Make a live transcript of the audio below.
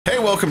Hey,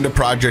 welcome to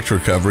Project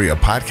Recovery, a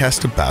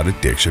podcast about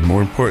addiction.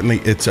 More importantly,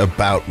 it's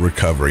about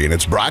recovery, and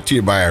it's brought to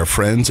you by our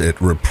friends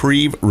at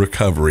Reprieve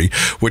Recovery,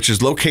 which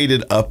is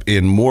located up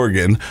in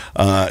Morgan.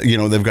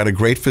 They've got a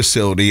great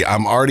facility.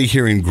 I'm already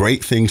hearing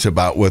great things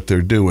about what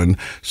they're doing.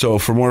 So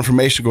for more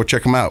information, go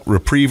check them out,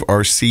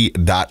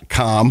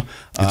 reprieverc.com.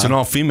 It's an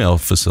all-female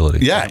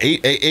facility. Yeah,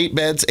 eight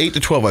beds, 8 to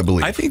 12, I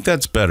believe. I think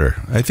that's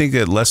better. I think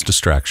that less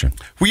distraction.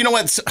 Well, you know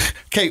what?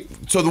 Okay,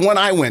 so the one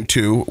I went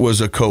to was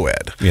a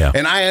co-ed. Yeah.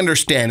 And I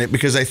understand it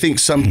because I think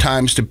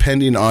sometimes,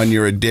 depending on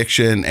your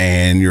addiction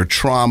and your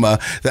trauma,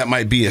 that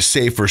might be a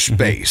safer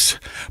space.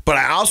 But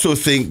I also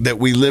think that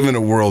we live in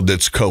a world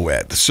that's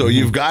co-ed. So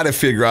you've got to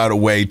figure out a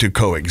way to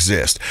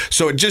coexist.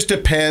 So it just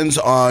depends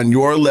on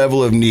your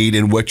level of need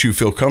and what you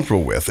feel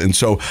comfortable with. And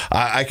so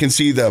I can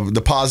see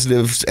the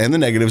positives and the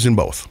negatives in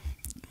both.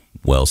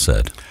 Well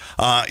said.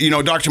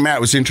 Dr.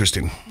 Matt, was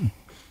interesting.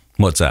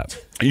 What's that?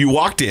 You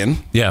walked in.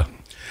 Yeah.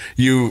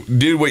 You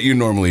did what you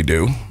normally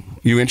do.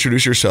 You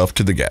introduced yourself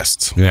to the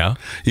guests. Yeah.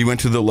 You went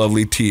to the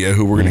lovely Tia,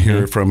 who we're going to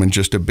hear from in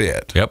just a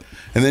bit. Yep.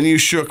 And then you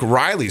shook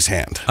Riley's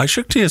hand. I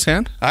shook Tia's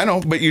hand. I know,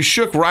 but you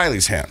shook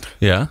Riley's hand.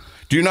 Yeah.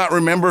 Do you not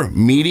remember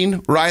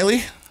meeting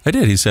Riley? I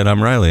did. He said,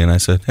 "I'm Riley." And I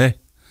said, "Hey."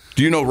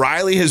 Do you know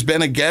Riley has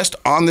been a guest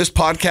on this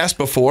podcast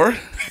before?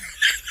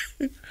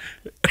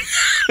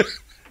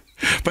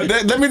 But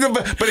here's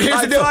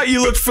the deal. I thought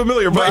you looked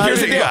familiar, but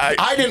here's the deal.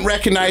 I didn't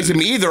recognize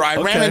him either. I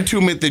ran into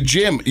him at the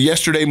gym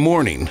yesterday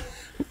morning.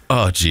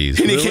 Oh, geez.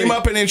 And he came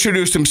up and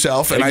introduced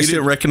himself. And I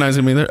didn't recognize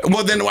him either?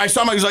 Well, then I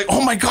saw him. I was like,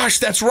 oh, my gosh,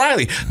 that's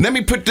Riley. Let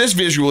me put this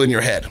visual in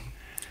your head.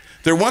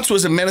 There once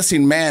was a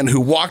menacing man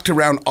who walked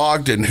around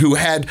Ogden who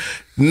had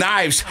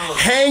knives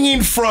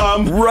hanging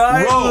from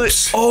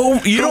ropes.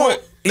 Oh, you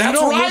don't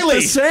Riley. look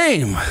the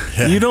same.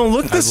 Yeah. You don't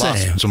look the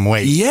same. Lost some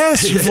weight.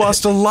 Yes, you've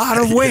lost a lot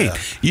of weight. Yeah.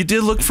 You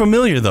did look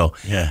familiar, though.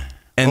 Yeah.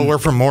 And we're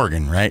from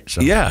Morgan, right? So.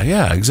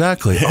 Yeah,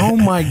 exactly. Oh,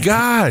 my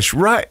gosh.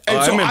 Right. So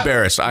I'm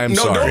embarrassed. I'm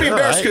sorry. No, don't be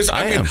embarrassed because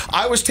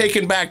I was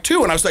taken back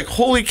too. And I was like,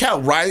 holy cow,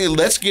 Riley,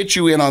 let's get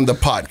you in on the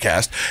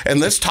podcast and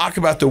let's talk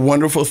about the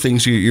wonderful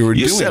things you were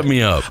doing. You set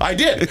me up. I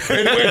did.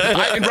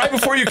 And right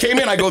before you came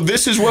in, I go,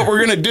 this is what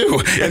we're going to do.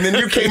 And then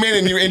you came in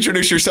and you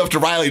introduced yourself to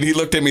Riley and he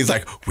looked at me, he's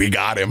like, we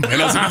got him. And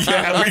I was like,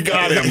 yeah, we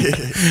got him.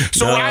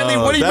 So Riley,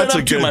 what have you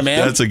been up to, my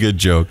man? That's a good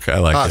joke. I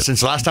like it. Since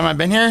the last time I've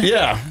been here?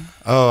 Yeah.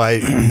 Oh, I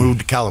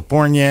moved to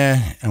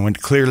California. I went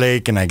to Clear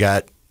Lake, and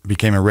I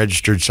became a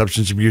registered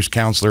substance abuse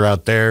counselor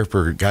out there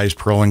for guys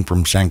paroling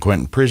from San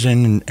Quentin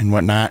prison and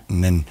whatnot,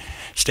 and then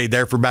stayed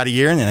there for about a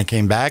year, and then I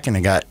came back, and I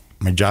got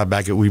my job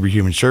back at Weber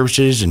Human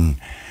Services, and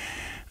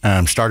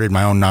started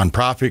my own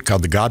nonprofit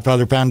called the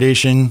Godfather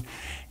Foundation,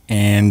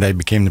 and I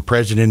became the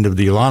president of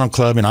the Alano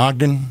Club in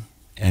Ogden,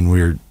 and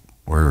we're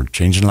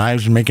changing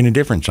lives and making a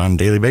difference on a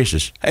daily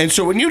basis. And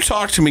so when you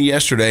talked to me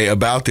yesterday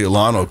about the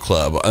Alano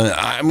Club,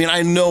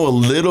 I know a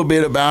little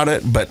bit about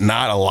it, but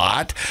not a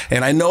lot.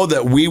 And I know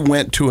that we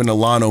went to an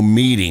Alano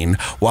meeting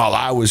while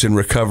I was in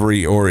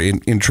recovery or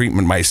in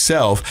treatment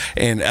myself.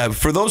 And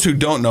for those who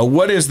don't know,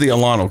 what is the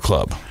Alano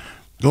Club?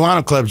 The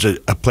Alano Club's a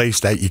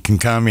place that you can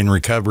come in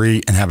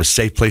recovery and have a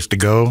safe place to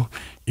go.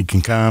 You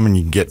can come and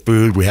you can get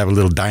food. We have a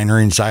little diner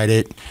inside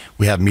it.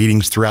 We have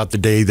meetings throughout the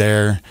day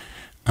there.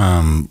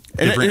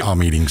 All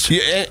meetings.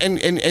 Yeah,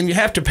 and you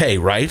have to pay,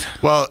 right?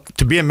 Well,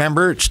 to be a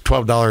member, it's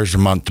 $12 a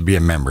month to be a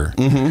member.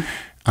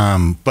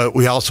 But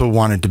we also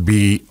wanted to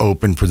be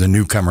open for the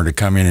newcomer to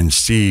come in and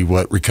see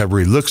what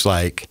recovery looks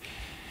like,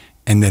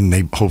 and then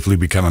they hopefully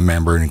become a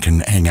member and can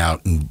hang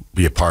out and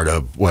be a part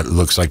of what it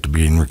looks like to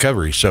be in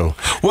recovery. So,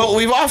 well,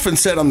 we've often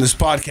said on this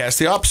podcast,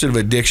 the opposite of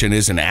addiction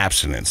isn't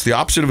abstinence. The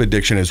opposite of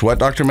addiction is what,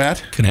 Dr.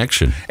 Matt?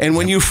 Connection. And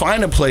when you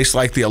find a place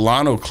like the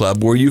Alano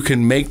Club where you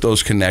can make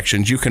those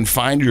connections, you can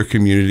find your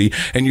community,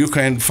 and you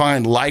can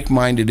find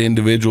like-minded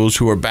individuals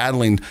who are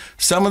battling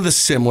some of the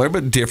similar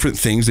but different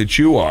things that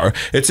you are,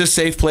 it's a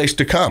safe place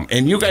to come.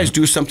 And you guys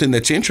do something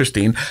that's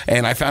interesting,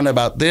 and I found out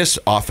about this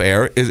off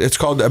air. It's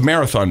called a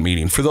marathon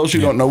meeting. For those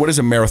who don't know, what is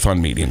a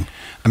marathon meeting?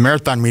 A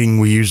marathon meeting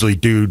we usually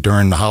do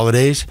during the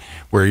holidays,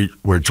 where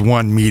it's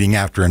one meeting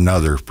after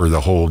another for the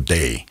whole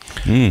day.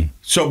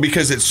 So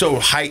because it's so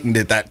heightened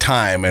at that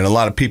time, and a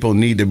lot of people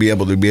need to be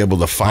able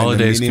to find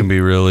holidays the meeting. can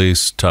be really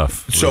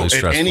tough. So really at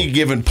stressful. any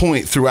given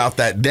point throughout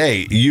that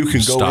day, you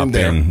can go in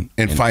there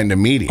and find a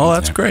meeting. Oh,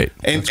 that's great.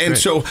 And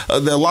so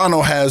the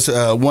Alano has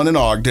one in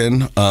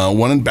Ogden,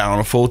 one in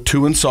Bountiful,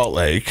 2 in Salt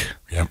Lake.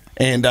 Yep.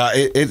 And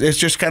it's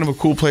just kind of a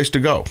cool place to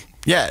go.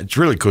 Yeah, it's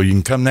really cool. You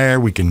can come there.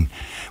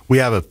 We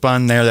have a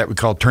fund there that we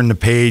call Turn the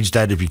Page,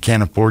 that if you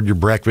can't afford your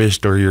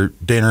breakfast or your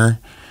dinner,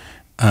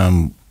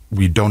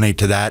 we donate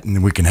to that,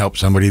 and we can help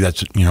somebody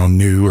that's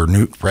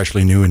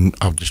freshly new and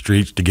off the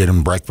streets to get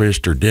them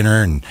breakfast or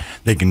dinner, and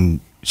they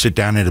can sit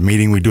down at a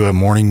meeting. We do a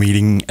morning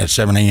meeting at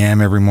 7 a.m.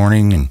 every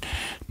morning, and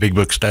big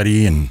book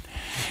study, and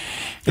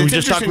we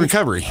just talk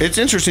recovery. It's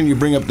interesting you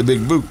bring up the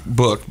big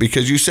book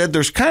because you said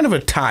there's kind of a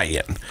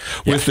tie-in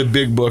with the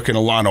big book and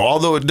Alano,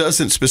 although it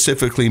doesn't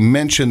specifically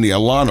mention the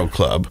Alano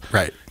Club.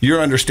 Right.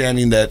 You're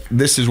understanding that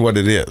this is what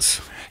it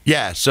is.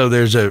 Yeah, so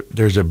there's a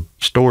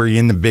story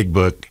in the big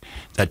book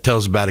that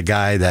tells about a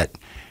guy that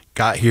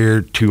got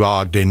here to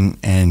Ogden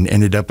and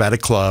ended up at a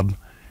club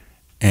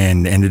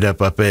and ended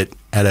up at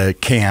a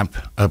camp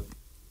up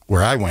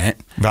where I went.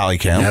 Valley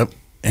Camp. Yep.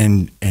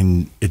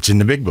 And it's in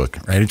the big book,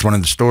 right? It's one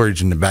of the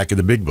stories in the back of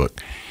the big book.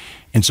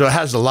 And so it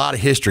has a lot of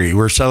history.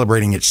 We're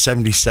celebrating its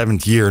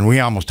 77th year, and we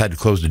almost had to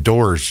close the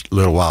doors a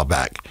little while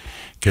back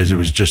because it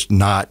was just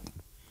it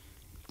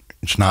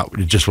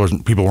just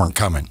wasn't, people weren't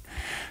coming.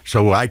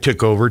 So I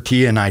took over,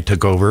 Tia and I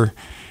took over,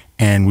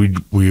 and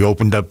we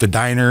opened up the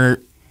diner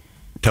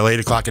till 8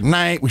 o'clock at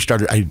night. We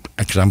started,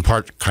 because I'm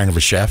kind of a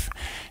chef,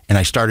 and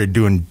I started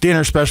doing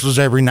dinner specials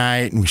every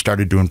night, and we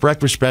started doing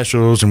breakfast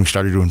specials, and we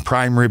started doing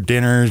prime rib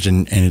dinners,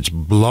 and it's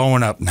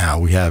blowing up now.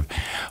 We have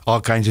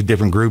all kinds of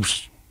different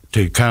groups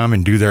to come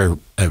and do their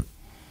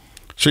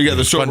so you got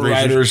the Sober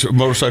Riders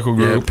motorcycle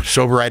group. Yeah,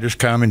 Sober Riders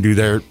come and do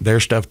their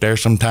stuff there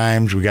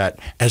sometimes. We got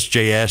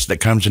SJS that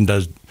comes and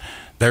does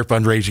their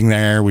fundraising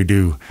there. We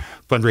do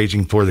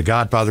fundraising for the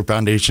Godfather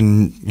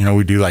Foundation. You know,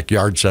 we do like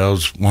yard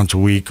sales once a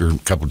week or a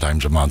couple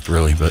times a month,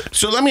 really. But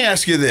so let me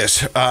ask you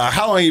this: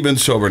 how long have you been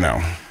sober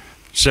now?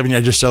 7.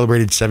 I just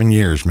celebrated 7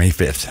 years, May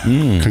 5th.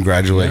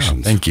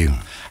 Congratulations! Yeah, thank you.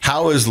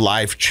 How has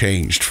life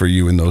changed for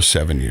you in those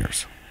 7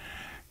 years?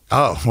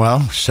 Oh,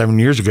 well, 7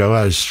 years ago,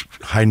 I was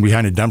hiding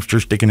behind a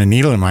dumpster, sticking a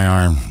needle in my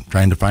arm,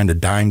 trying to find a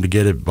dime to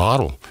get a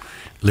bottle,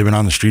 living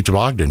on the streets of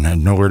Ogden. I had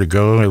nowhere to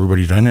go.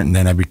 Everybody's done it. And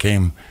then I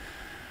became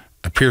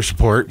a peer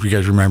support, if you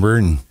guys remember,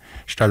 and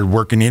started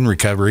working in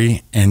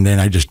recovery. And then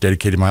I just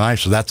dedicated my life.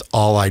 So that's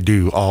all I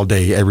do all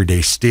day, every day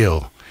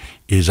still,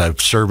 is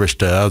I've service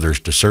to others,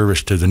 to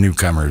service to the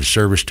newcomers,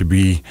 service to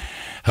be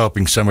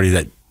helping somebody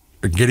that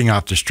are getting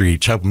off the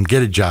streets, help them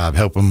get a job,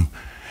 help them.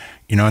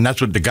 You know, and that's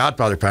what the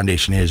Godfather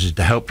Foundation is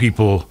to help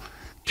people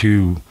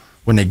to,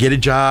 when they get a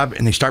job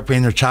and they start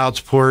paying their child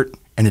support,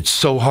 and it's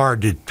so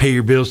hard to pay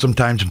your bills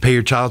sometimes and pay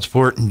your child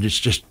support, and it's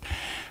just,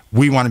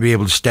 we want to be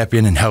able to step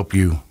in and help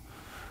you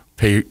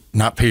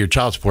not pay your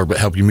child support, but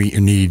help you meet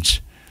your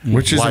needs.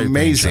 Which is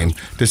amazing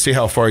to see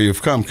how far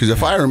you've come. Because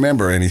if I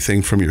remember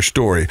anything from your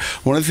story,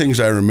 one of the things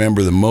I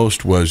remember the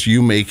most was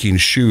you making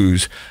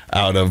shoes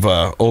out of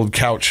old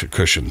couch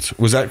cushions.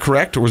 Was that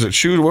correct? Or was it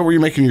shoes? What were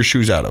you making your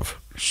shoes out of?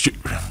 If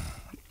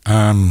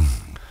I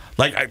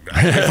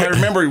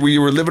remember,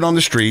 you were living on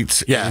the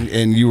streets, yeah,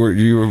 and you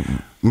were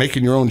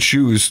making your own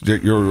shoes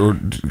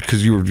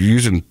because you were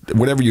using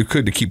whatever you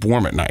could to keep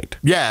warm at night.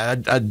 Yeah,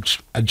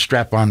 I'd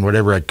strap on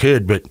whatever I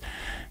could, but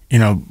you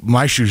know,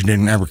 my shoes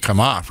didn't ever come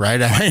off,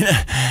 right? I mean,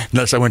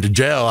 unless I went to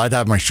jail, I'd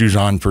have my shoes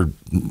on for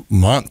a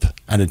month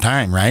at a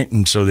time, right?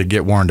 And so they'd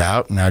get worn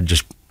out, and I'd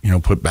just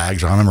put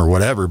bags on them or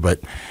whatever.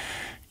 But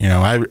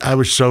I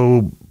was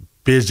so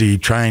busy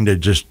trying to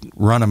just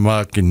run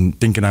amok and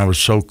thinking I was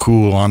so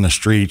cool on the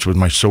streets with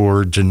my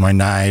swords and my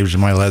knives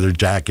and my leather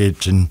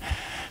jackets and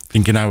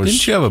thinking I was.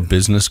 Didn't you have a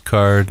business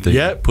card that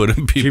you put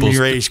in people's? Jimmy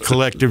Ray's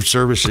Collective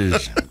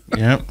Services.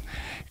 Yep.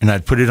 And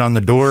I'd put it on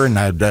the door, and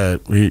I'd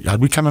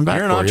be coming back.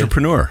 You're an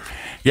entrepreneur.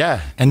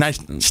 Yeah, and I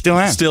still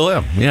am. Still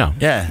am. Yeah.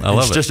 Yeah. I love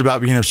it. It's just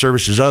about being of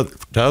service to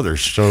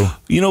others. So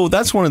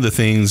that's one of the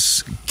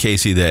things,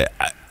 Casey, that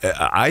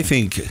I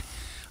think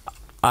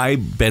I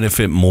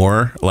benefit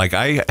more. Like,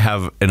 I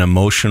have an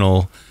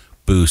emotional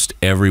boost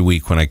every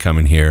week when I come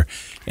in here.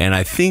 And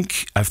I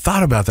think I've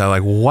thought about that.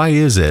 Like, why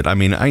is it? I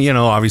mean,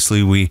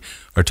 obviously we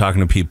are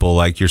talking to people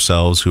like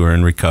yourselves who are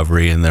in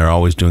recovery and they're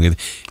always doing it.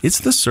 It's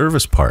the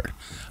service part.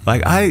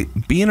 Like,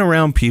 being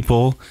around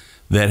people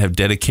that have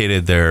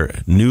dedicated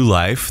their new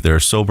life,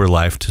 their sober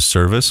life to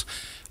service,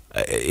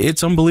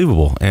 it's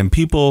unbelievable. And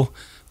people,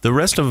 the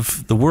rest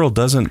of the world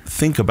doesn't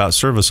think about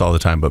service all the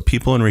time, but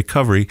people in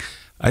recovery,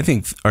 I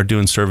think, are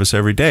doing service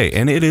every day.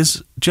 And it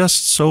is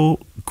just so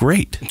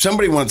great.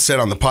 Somebody once said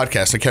on the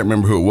podcast, I can't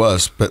remember who it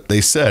was, but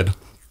they said,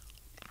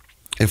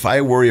 if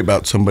I worry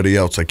about somebody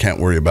else, I can't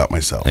worry about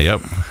myself.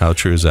 Yep. How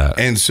true is that?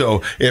 And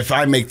so if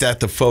I make that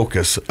the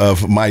focus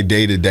of my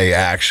day-to-day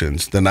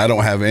actions, then I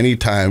don't have any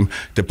time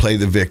to play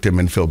the victim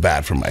and feel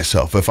bad for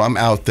myself. If I'm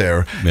out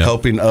there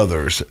helping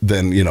others,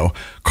 then,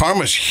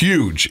 karma's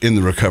huge in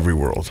the recovery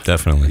world.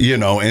 Definitely.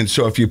 And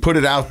so if you put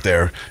it out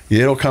there,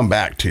 it'll come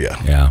back to you.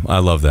 Yeah, I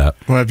love that.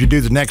 Well, if you do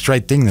the next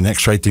right thing, the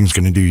next right thing's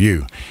going to do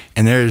you.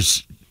 And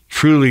there's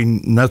truly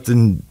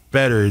nothing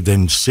better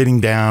than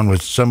sitting down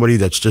with somebody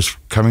that's just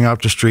coming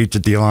off the streets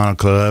at the Alana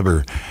Club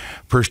or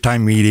first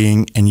time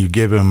meeting, and you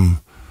give them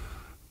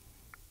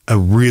a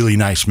really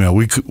nice meal.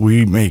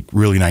 We make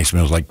really nice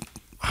meals, like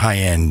high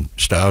end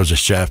stuff. I was a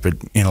chef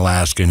in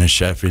Alaska and a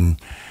chef in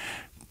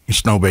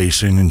Snow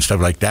Basin and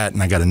stuff like that.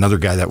 And I got another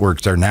guy that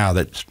works there now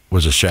that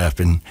was a chef,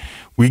 and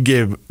we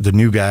give the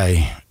new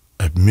guy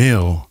a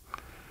meal,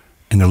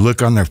 and the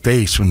look on their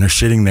face when they're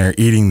sitting there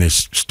eating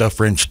this stuffed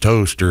French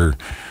toast or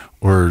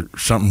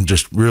something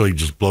just really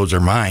just blows their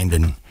mind,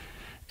 and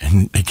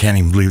they can't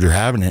even believe they're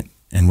having it.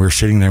 And we're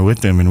sitting there with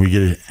them, and we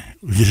get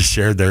to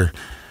share their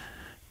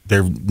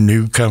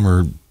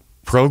newcomer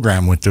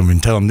program with them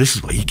and tell them this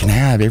is what you can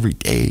have every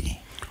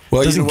day.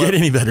 Well, doesn't get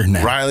any better than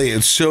that. Riley,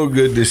 it's so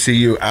good to see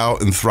you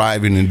out and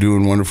thriving and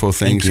doing wonderful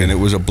things. And it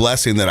was a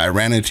blessing that I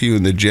ran into you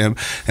in the gym.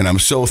 And I'm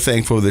so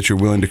thankful that you're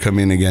willing to come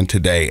in again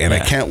today. And I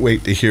can't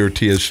wait to hear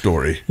Tia's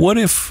story. What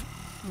if,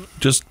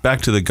 just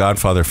back to the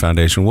Godfather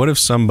Foundation, what if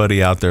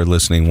somebody out there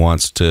listening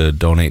wants to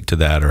donate to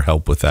that or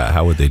help with that?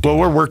 How would they do Well,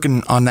 that? we're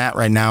working on that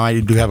right now.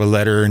 I do have a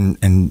letter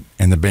and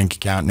the bank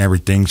account and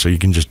everything, so you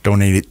can just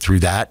donate it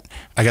through that.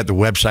 I got the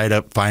website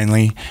up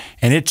finally,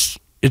 and it's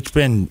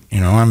been,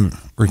 I'm a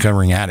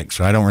recovering addict,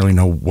 so I don't really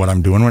know what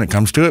I'm doing when it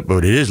comes to it,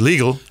 but it is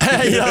legal.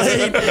 You know what I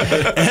mean?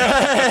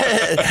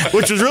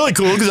 Which was really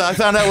cool because I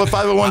found out what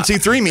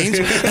 501c3 means.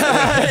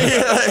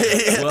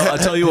 Well, I'll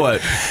tell you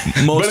what.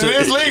 But it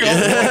is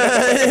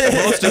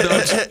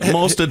legal.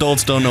 Most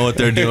adults don't know what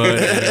they're doing.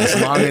 And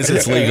as long as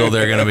it's legal,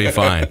 they're going to be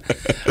fine.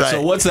 Right.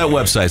 So what's that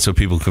website so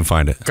people can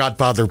find it?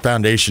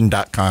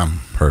 GodfatherFoundation.com.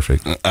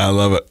 Perfect. I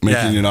love it.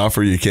 Making an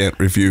offer you can't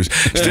refuse.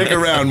 Stick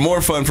around.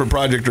 More fun for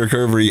Project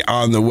Recovery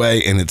on the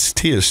way, and it's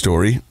Tia's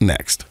story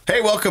next.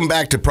 Hey, welcome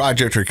back to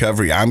Project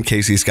Recovery. I'm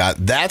Casey Scott.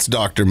 That's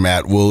Dr.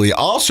 Matt Woolley.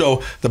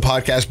 Also, the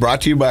podcast brought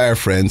to you by our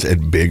friends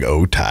at Big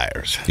O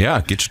Tires.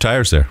 Yeah, get your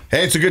tires there.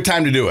 Hey, it's a good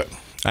time to do it.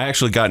 I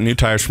actually got new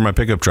tires for my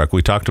pickup truck.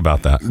 We talked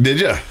about that.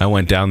 Did you? I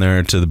went down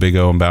there to the Big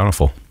O in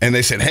Bountiful. And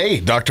they said, hey,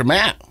 Dr.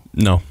 Matt.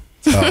 No.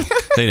 They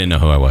didn't know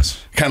who I was.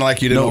 Kind of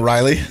like you didn't know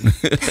Riley.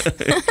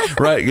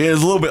 Right. It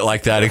was a little bit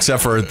like that,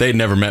 except for they'd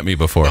never met me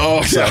before.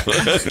 Oh, yeah.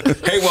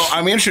 Hey, well,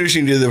 I'm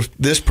introducing you to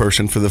this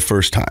person for the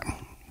first time.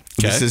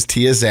 This is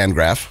Tia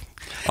Zangraft.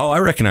 Oh, I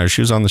recognize her.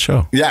 She was on the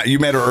show. Yeah, you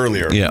met her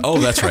earlier. Yeah. Oh,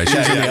 that's right. She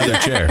was in the other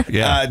chair.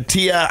 Yeah.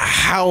 Tia,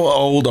 how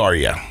old are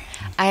you?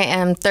 I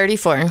am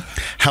 34.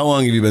 How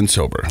long have you been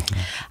sober?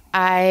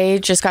 I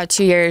just got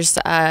 2 years,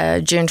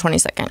 June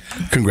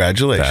 22nd.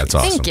 Congratulations. That's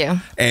awesome. Thank you.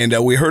 And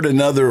we heard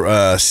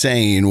another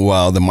saying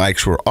while the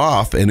mics were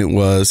off, and it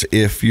was,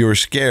 if you're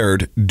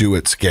scared, do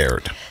it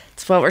scared.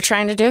 That's what we're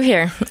trying to do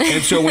here.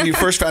 And so when you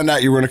first found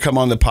out you were going to come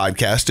on the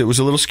podcast, it was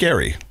a little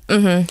scary.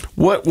 Mm-hmm.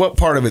 What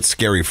part of it's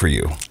scary for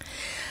you?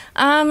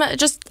 I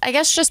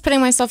guess just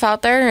putting myself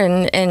out there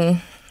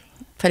and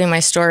putting my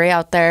story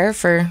out there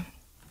for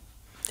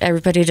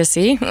everybody to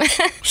see.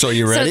 So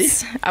you ready?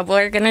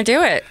 We're going to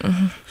do it.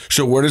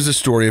 So where does the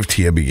story of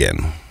Tia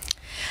begin?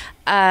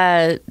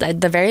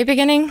 The very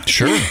beginning.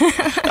 Sure.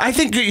 I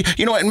think,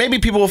 and maybe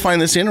people will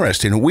find this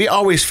interesting. We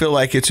always feel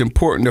like it's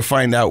important to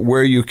find out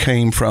where you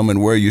came from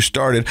and where you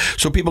started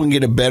so people can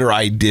get a better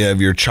idea of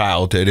your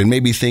childhood and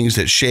maybe things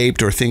that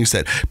shaped or things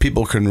that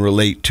people can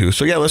relate to.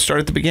 So, yeah, let's start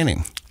at the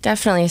beginning.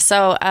 Definitely.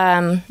 So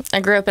I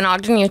grew up in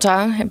Ogden,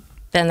 Utah. I've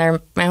been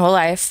there my whole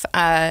life.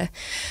 I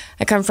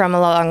come from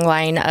a long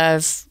line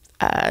of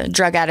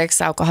drug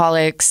addicts,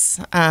 alcoholics.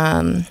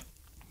 My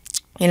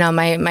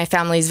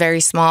family's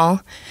very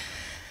small.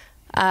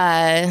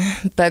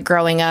 But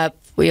growing up,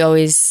 we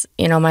always,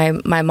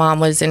 my mom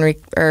was in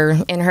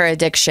her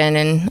addiction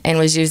and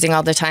was using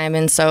all the time.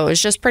 And so it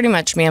was just pretty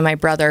much me and my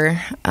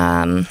brother.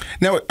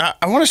 Now,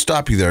 I want to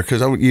stop you there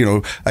because,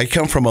 I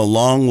come from a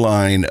long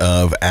line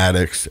of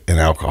addicts and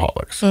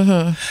alcoholics.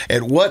 Mm-hmm.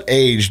 At what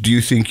age do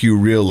you think you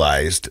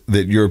realized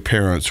that your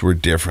parents were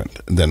different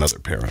than other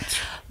parents?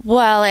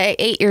 Well, at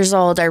 8 years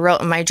old, I wrote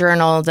in my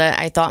journal that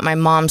I thought my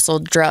mom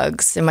sold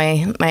drugs and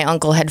my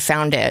uncle had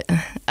found it.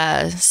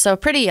 So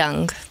pretty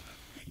young.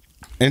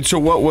 And so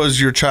what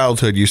was your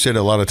childhood? You said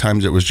a lot of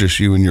times it was just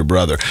you and your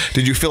brother.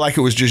 Did you feel like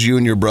it was just you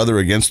and your brother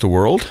against the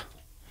world?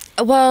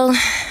 Well,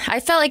 I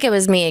felt like it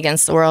was me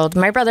against the world.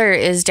 My brother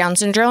is Down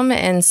syndrome,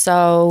 and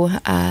so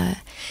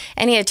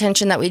any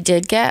attention that we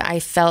did get,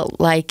 I felt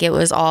like it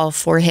was all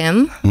for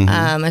him.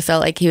 Mm-hmm. I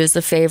felt like he was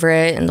the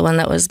favorite and the one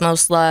that was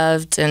most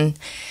loved, and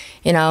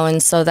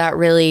so that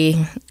really,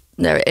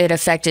 it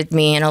affected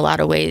me in a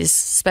lot of ways,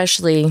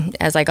 especially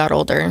as I got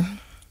older.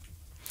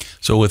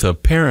 So with a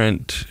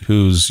parent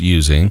who's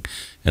using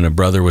and a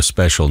brother with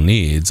special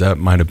needs, that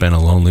might have been a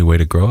lonely way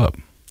to grow up.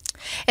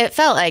 It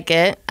felt like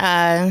it.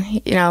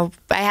 I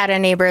had a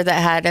neighbor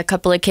that had a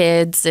couple of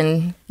kids,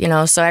 and,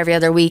 so every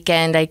other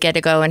weekend I get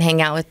to go and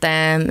hang out with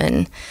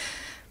them.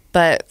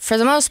 But for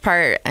the most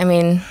part,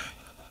 I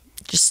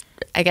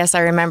guess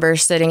I remember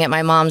sitting at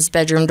my mom's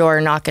bedroom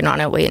door, knocking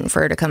on it, waiting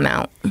for her to come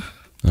out.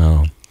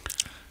 Oh.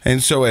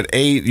 And so at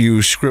 8,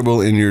 you scribble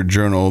in your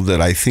journal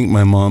that I think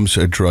my mom's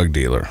a drug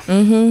dealer.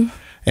 Mm-hmm.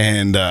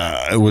 And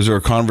was there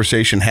a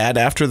conversation had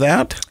after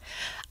that?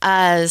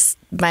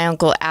 My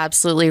uncle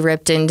absolutely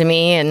ripped into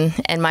me,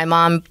 and my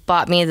mom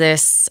bought me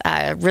this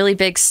really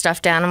big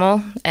stuffed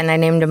animal, and I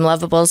named him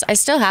Lovables. I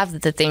still have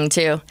the thing,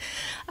 too.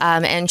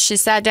 And she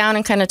sat down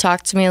and kind of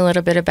talked to me a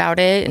little bit about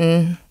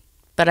it,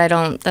 but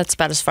that's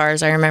about as far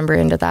as I remember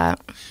into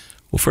that.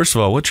 Well, first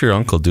of all, what's your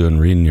uncle doing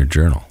reading your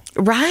journal?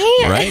 Right?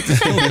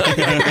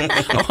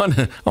 I want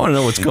to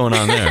know what's going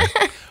on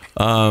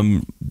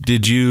there.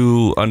 Did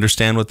you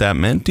understand what that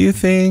meant, do you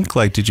think?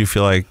 Like, did you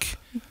feel like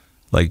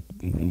Like,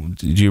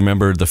 do you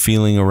remember the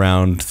feeling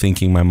around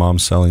thinking my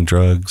mom's selling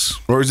drugs?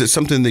 Or is it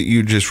something that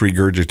you just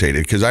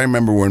regurgitated? Because I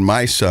remember when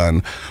my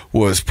son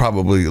was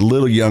probably a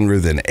little younger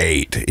than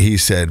 8, he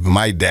said,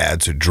 my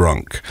dad's a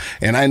drunk.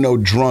 And I know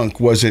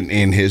drunk wasn't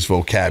in his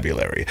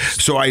vocabulary.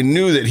 So I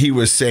knew that he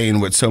was saying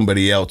what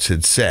somebody else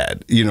had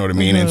said. You know what I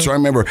mean? And so I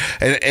remember,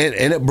 and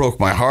it broke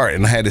my heart.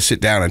 And I had to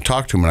sit down and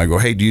talk to him. And I go,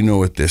 hey, do you know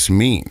what this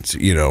means?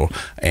 You know,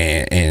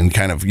 and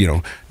kind of, you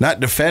know, not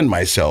defend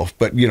myself,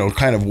 but, you know,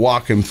 kind of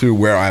walk him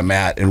through where I'm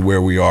at and where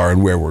we are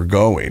and where we're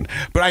going.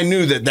 But I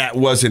knew that that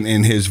wasn't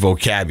in his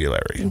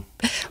vocabulary.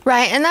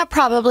 Right, and that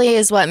probably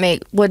is what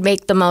would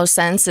make the most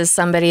sense is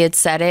somebody had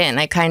said it and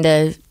I kind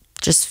of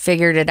just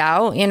figured it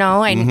out, you know.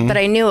 But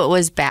I knew it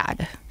was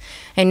bad.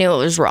 I knew it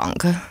was wrong.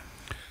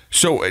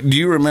 So do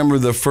you remember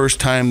the first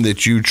time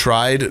that you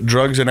tried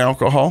drugs and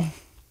alcohol?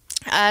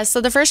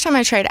 So the first time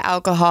I tried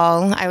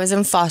alcohol, I was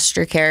in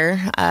foster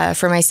care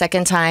for my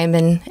second time,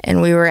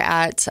 and we were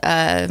at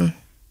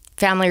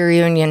family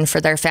reunion for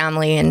their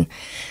family,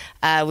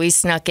 and we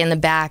snuck in the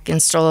back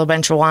and stole a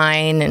bunch of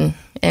wine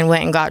and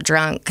went and got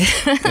drunk.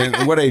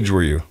 And what age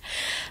were you?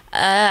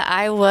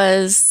 I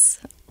was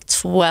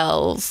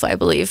 12, I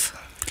believe.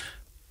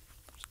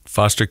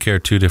 Foster care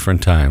 2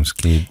 different times.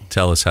 Can you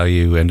tell us how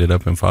you ended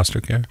up in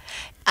foster care?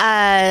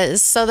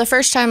 So the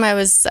first time I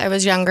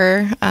was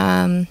younger,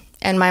 and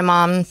my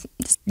mom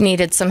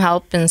needed some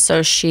help, and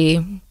so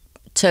she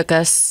took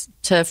us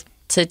to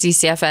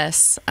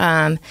DCFS.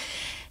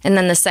 And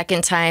then the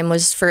second time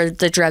was for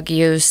the drug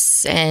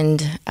use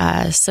and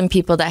some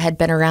people that had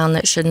been around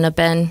that shouldn't have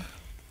been.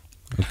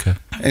 Okay.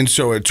 And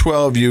so at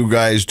 12, you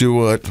guys do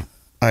what,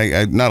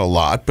 I not a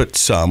lot, but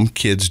some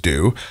kids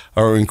do,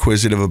 are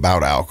inquisitive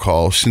about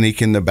alcohol,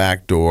 sneak in the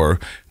back door,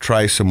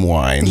 try some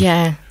wine.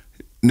 Yeah.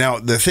 Now,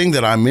 the thing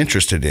that I'm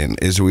interested in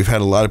is we've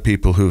had a lot of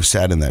people who have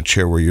sat in that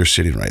chair where you're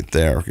sitting right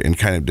there and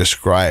kind of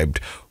described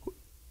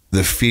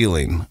the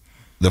feeling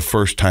the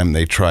first time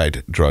they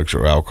tried drugs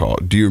or alcohol.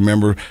 Do you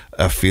remember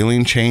a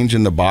feeling change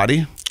in the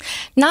body?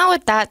 Not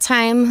at that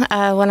time.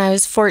 When I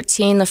was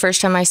 14, the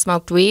first time I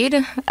smoked weed,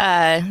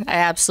 I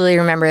absolutely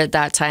remember it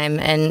that time,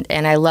 and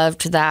I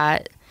loved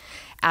that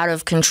out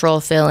of control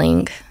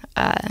feeling.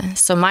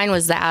 So mine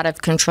was the out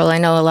of control. I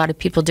know a lot of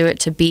people do it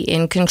to be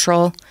in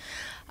control,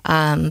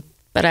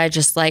 but I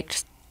just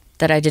liked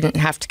that I didn't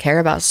have to care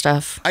about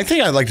stuff. I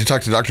think I'd like to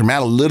talk to Dr.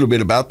 Matt a little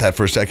bit about that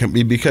for a second,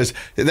 because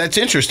that's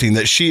interesting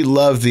that she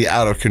loved the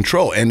out of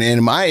control. And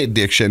in my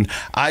addiction,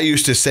 I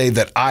used to say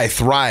that I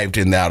thrived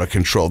in the out of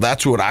control.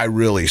 That's what I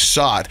really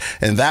sought,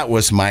 and that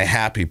was my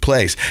happy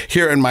place.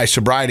 Here in my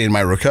sobriety and my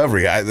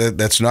recovery,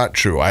 that's not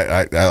true.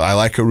 I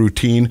like a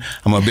routine.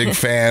 I'm a big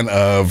fan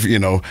of, you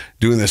know,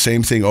 doing the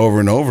same thing over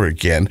and over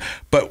again.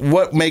 But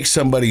what makes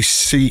somebody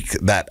seek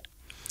that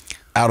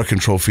out of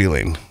control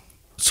feeling?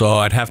 So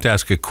I'd have to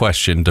ask a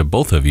question to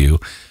both of you.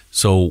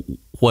 So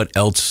what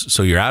else?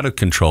 So you're out of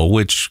control,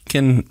 which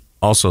can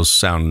also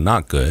sound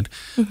not good,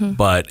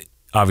 but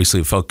obviously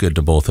it felt good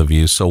to both of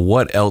you. So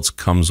what else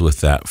comes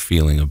with that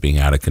feeling of being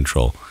out of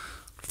control?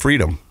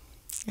 Freedom.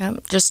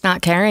 Just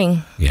not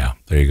caring. Yeah,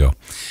 there you go.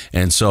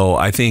 And so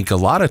I think a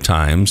lot of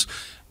times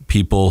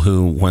people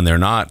who, when they're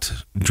not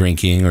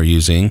drinking or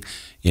using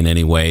in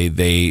any way,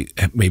 they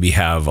maybe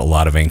have a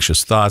lot of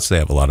anxious thoughts. They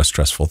have a lot of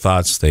stressful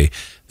thoughts. They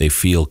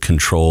feel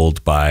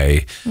controlled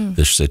by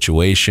the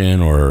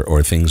situation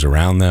or things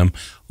around them,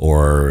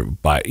 or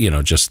by, you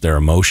know, just their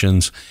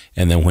emotions.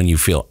 And then when you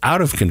feel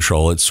out of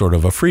control, it's sort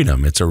of a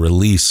freedom. It's a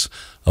release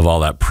of all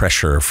that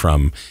pressure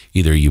from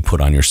either you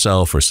put on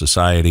yourself or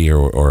society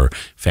or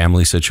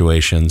family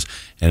situations.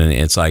 And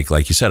it's like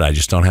you said, I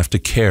just don't have to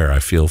care. I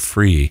feel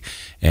free.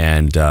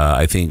 And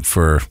I think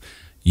for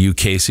you,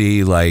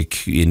 Casey,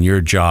 like in your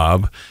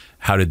job,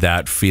 how did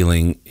that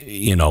feeling,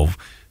 you know,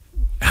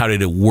 how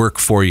did it work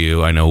for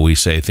you? I know we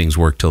say things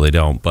work till they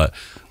don't, but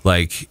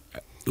like,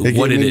 it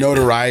gave me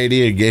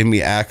notoriety, it gave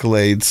me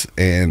accolades,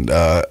 and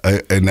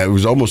it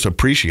was almost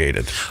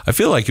appreciated. I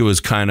feel like it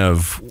was kind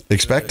of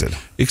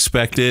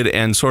expected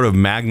and sort of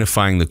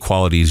magnifying the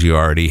qualities you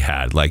already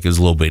had. Like it was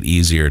a little bit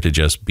easier to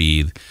just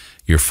be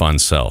your fun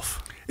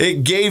self.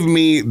 It gave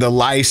me the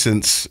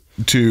license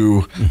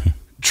to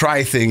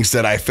try things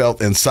that I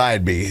felt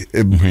inside me.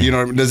 You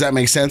know, does that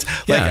make sense?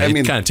 Yeah, like, I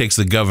mean, it kind of takes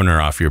the governor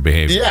off your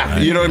behavior. Yeah,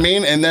 right? You know what I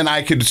mean? And then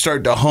I could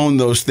start to hone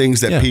those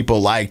things that people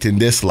liked and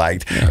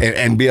disliked,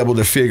 and be able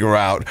to figure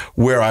out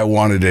where I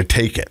wanted to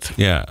take it.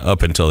 Yeah,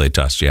 up until they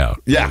tossed you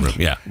out.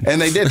 Yeah.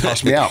 And they did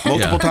toss me out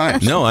multiple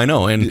times. No, I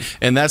know.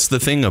 And that's the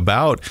thing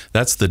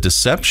that's the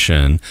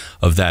deception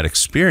of that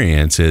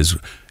experience is,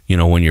 you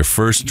know, when you're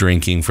first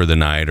drinking for the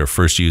night or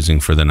first using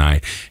for the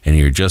night and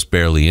you're just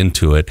barely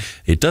into it,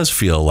 it does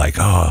feel like,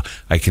 oh,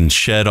 I can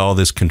shed all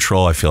this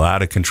control. I feel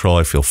out of control.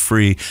 I feel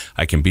free.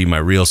 I can be my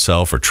real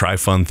self or try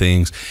fun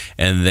things.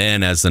 And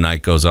then as the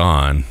night goes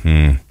on,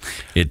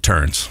 it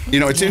turns. You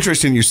know, it's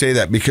interesting you say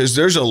that, because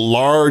there's a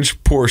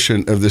large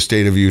portion of the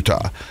state of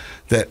Utah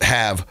that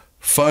have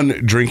fun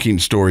drinking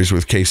stories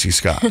with Casey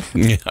Scott.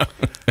 Yeah.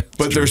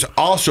 But there's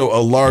also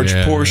a large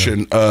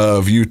portion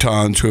of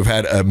Utahns who have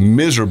had a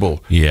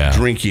miserable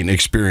drinking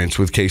experience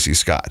with Casey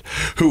Scott,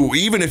 who,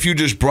 even if you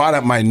just brought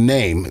up my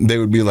name, they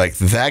would be like,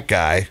 that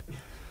guy.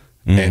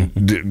 And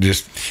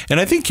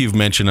I think you've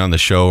mentioned on the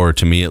show, or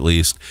to me at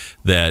least,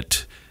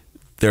 that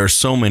there are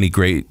so many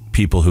great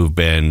people who've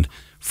been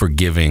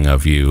forgiving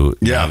of you,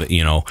 now that,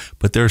 you know,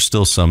 but there's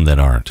still some that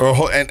aren't.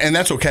 And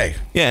that's okay.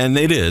 Yeah, and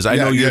it is. I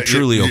know you're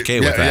truly okay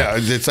with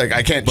that. Yeah, it's like,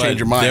 I can't change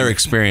your mind. Their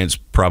experience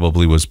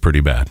probably was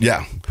pretty bad.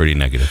 Yeah. Pretty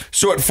negative.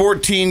 So at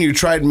 14, you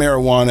tried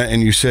marijuana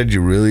and you said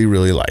you really,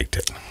 really liked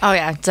it. Oh,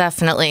 yeah,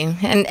 definitely.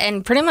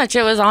 And pretty much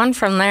it was on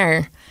from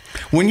there.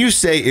 When you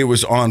say it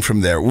was on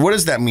from there, what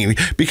does that mean?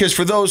 Because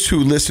for those who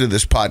listen to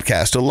this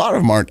podcast, a lot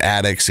of them aren't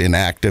addicts in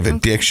active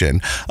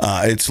addiction.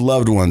 It's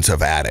loved ones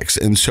of addicts.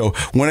 And so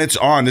when it's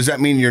on, does that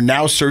mean you're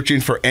now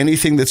searching for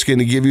anything that's going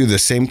to give you the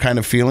same kind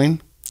of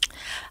feeling?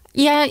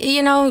 Yeah,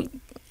 you know,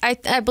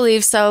 I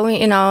believe so.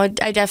 You know,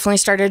 I definitely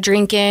started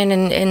drinking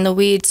and the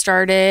weed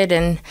started.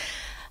 And,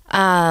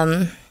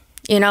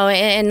 you know,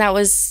 and that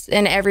was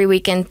an every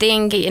weekend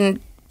thing. And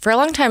for a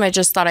long time, I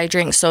just thought I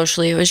drank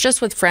socially. It was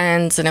just with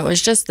friends, and it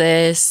was just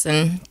this.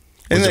 And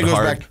then it goes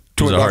back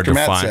to what Dr.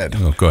 Matt said.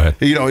 Oh, go ahead.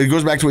 You know, it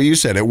goes back to what you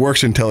said. It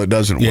works until it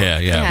doesn't work.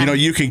 Yeah. You know,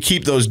 you can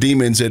keep those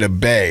demons at a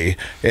bay,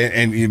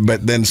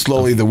 but then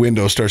slowly the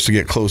window starts to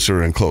get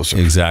closer and closer.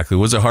 Exactly.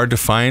 Was it hard to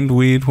find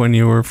weed when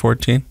you were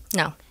 14?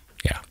 No.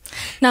 Yeah.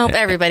 Nope,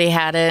 everybody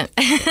had it.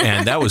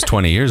 And that was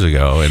 20 years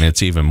ago, and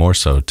it's even more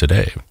so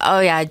today.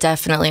 Oh, yeah,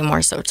 definitely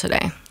more so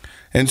today.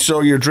 And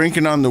so you're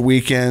drinking on the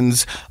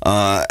weekends.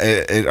 Are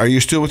you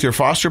still with your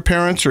foster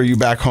parents, or are you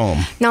back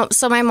home? No,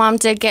 so my mom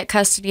did get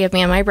custody of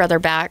me and my brother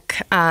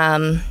back.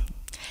 And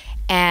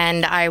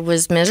I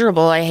was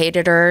miserable. I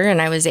hated her,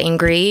 and I was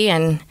angry.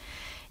 And,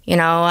 you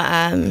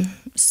know,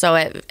 so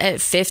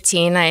at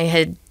 15, I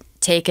had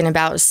taken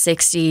about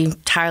 60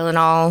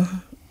 Tylenol.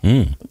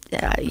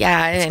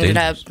 I ended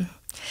up,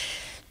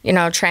 you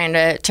know, trying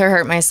to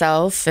hurt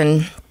myself,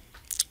 and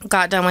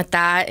got done with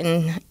that,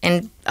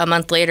 and a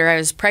month later I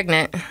was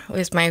pregnant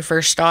with my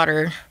first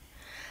daughter.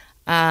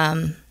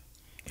 At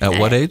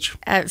what age?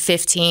 At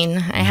 15.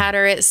 I had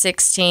her at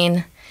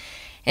 16,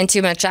 and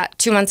 2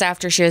 months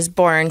after she was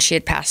born, she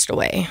had passed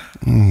away.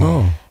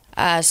 So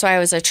I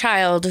was a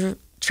child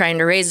trying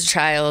to raise a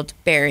child,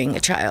 bearing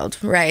a child,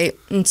 right?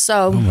 And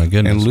so, oh my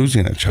goodness, and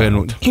losing a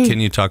child. And can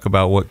you talk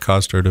about what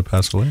caused her to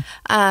pass away?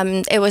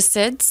 It was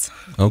SIDS.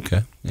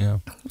 Okay, yeah.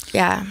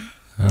 Yeah.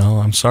 Oh,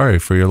 I'm sorry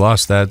for your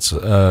loss. That's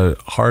a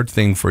hard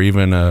thing for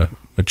even a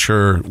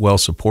mature,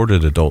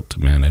 well-supported adult to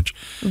manage.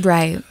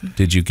 Right.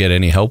 Did you get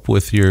any help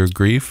with your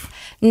grief?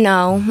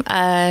 No.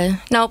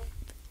 Nope.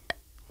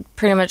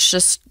 Pretty much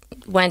just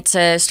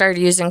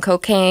started using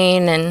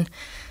cocaine and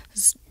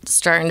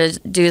starting to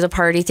do the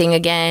party thing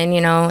again,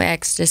 you know,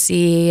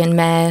 ecstasy and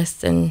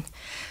meth. And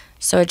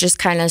so it just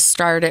kind of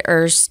started,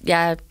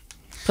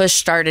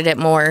 started it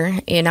more,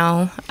 you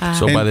know.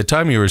 So by the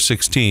time you were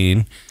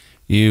 16...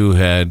 you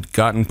had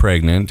gotten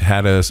pregnant,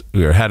 had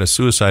a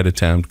suicide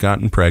attempt,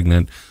 gotten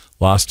pregnant,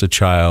 lost a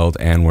child,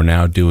 and were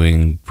now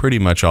doing pretty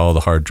much all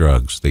the hard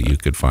drugs that you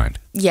could find.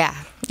 Yeah.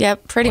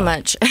 Yep, pretty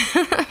much.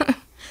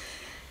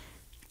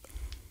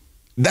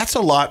 That's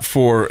a lot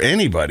for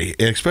anybody,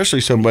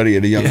 especially somebody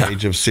at a young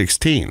age of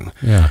 16.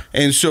 Yeah.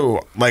 And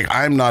so, like,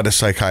 I'm not a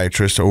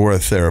psychiatrist or a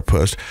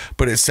therapist,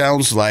 but it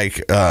sounds like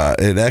it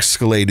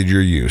escalated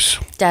your use.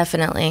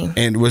 Definitely.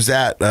 And was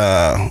that...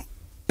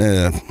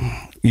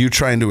 you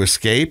trying to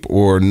escape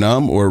or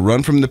numb or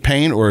run from the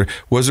pain, or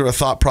was there a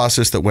thought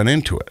process that went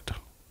into it?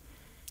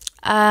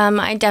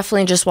 I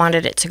definitely just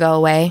wanted it to go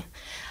away.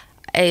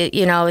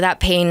 You know,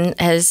 that pain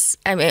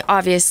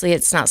obviously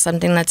it's not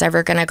something that's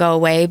ever going to go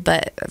away,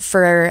 but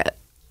for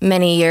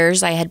many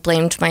years I had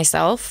blamed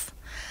myself.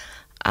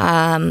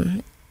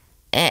 And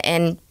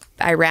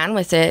I ran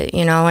with it,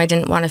 you know, I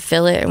didn't want to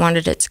feel it. I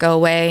wanted it to go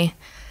away.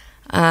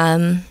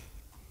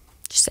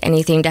 Just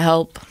anything to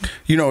help.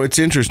 You know, it's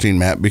interesting,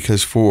 Matt,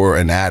 because for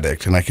an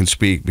addict, and I can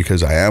speak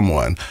because I am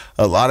one,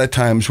 a lot of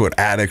times what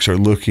addicts are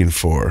looking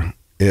for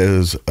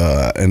is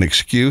an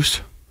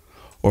excuse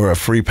or a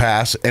free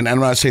pass. And I'm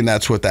not saying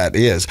that's what that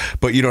is,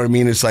 but you know what I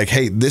mean? It's like,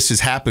 hey, this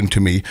has happened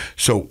to me,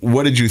 so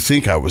what did you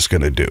think I was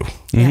going to do?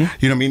 Mm-hmm.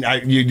 You know what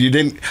I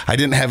mean? I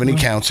didn't have any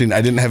counseling.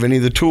 I didn't have any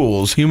of the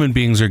tools. Human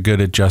beings are good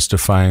at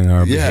justifying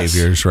our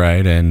behaviors,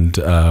 right? And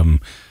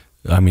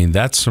I mean,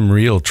 that's some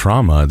real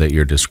trauma that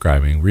you're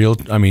describing.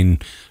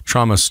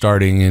 Trauma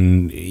starting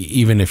in,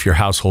 even if your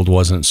household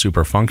wasn't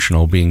super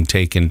functional, being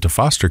taken to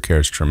foster care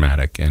is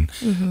traumatic. And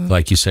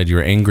like you said, you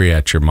were angry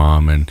at your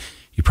mom, and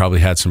you probably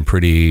had some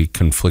pretty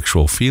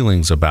conflictual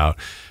feelings about,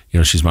 you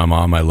know, she's my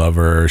mom, I love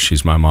her.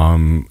 She's my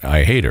mom,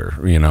 I hate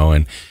her, you know,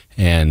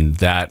 and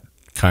that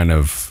kind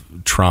of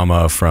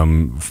trauma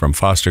from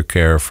foster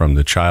care, from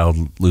the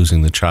child,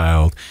 losing the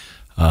child,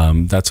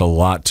 that's a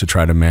lot to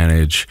try to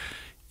manage,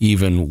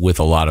 even with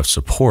a lot of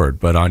support.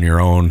 But on your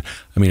own,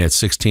 I mean, at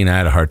 16, I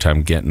had a hard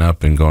time getting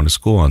up and going to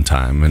school on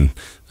time. And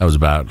That was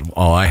about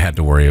all I had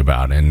to worry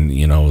about. And,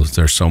 you know,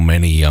 there's so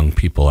many young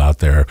people out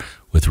there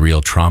with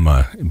real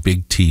trauma,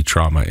 big T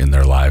trauma in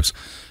their lives.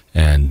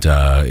 And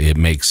it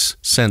makes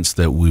sense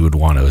that we would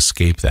want to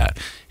escape that.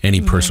 Any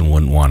person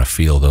wouldn't want to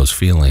feel those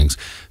feelings.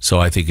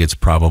 So I think it's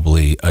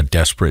probably a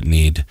desperate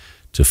need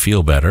to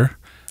feel better.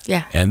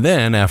 Yeah. And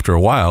then after a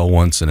while,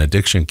 once an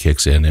addiction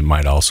kicks in, it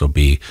might also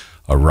be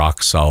a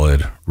rock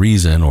solid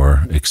reason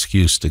or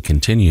excuse to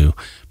continue,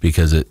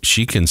 because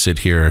she can sit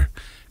here,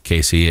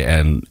 Casey,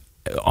 and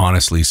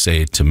honestly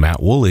say to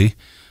Matt Woolley,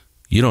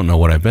 you don't know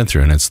what I've been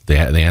through. And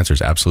the answer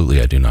is absolutely,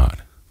 I do not.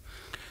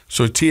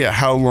 So, Tia,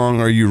 how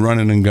long are you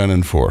running and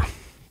gunning for?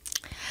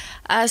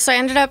 So I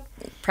ended up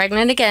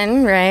pregnant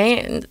again,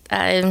 right?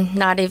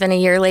 Not even a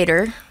year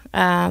later.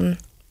 And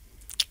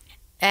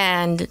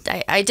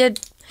I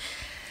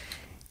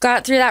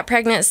got through that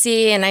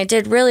pregnancy, and I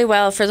did really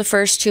well for the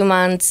first 2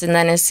 months. And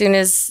then as soon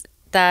as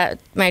that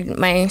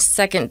my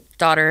second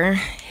daughter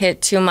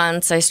hit 2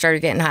 months, I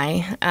started getting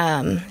high.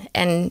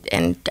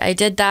 And I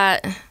did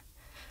that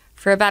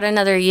for about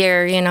another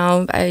year. You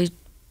know, I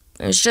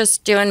was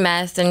just doing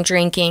meth and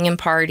drinking and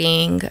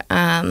partying.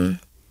 And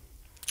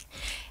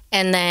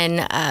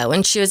then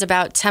when she was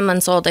about 10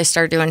 months old, I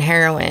started doing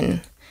heroin.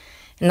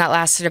 And that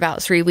lasted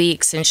about 3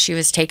 weeks, and she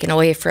was taken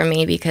away from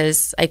me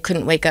because I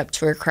couldn't wake up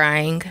to her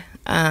crying.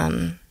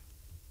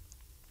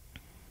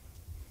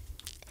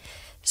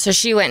 So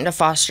she went into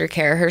foster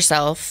care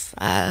herself.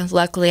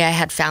 Luckily, I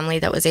had family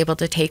that was able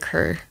to take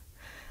her.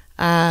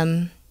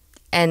 And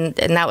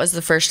that was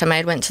the first time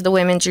I went to the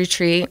women's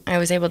retreat. I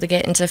was able to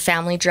get into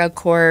family drug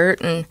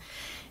court, and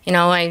you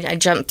know, I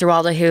jumped through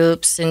all the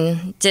hoops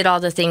and did all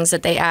the things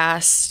that they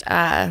asked.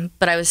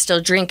 But I was still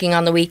drinking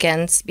on the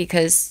weekends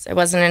because I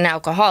wasn't an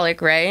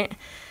alcoholic, right?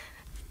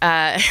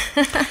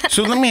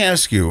 So let me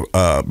ask you,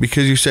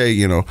 because you say,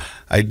 you know,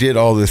 I did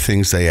all the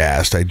things they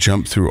asked. I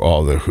jumped through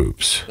all the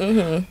hoops.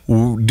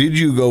 Mm-hmm. Did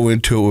you go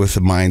into it with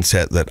the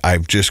mindset that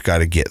I've just got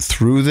to get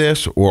through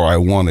this, or I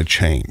want to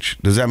change?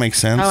 Does that make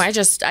sense? Oh, I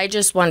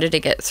just wanted to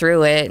get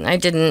through it. I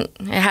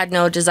had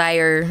no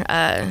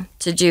desire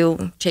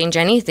to change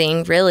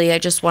anything, really. I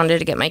just wanted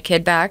to get my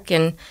kid back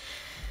and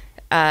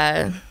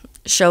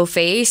show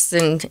face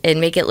and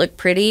make it look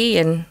pretty.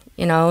 And,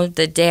 you know,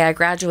 the day I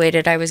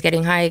graduated, I was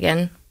getting high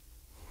again.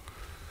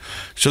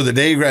 So the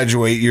day you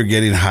graduate, you're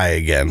getting high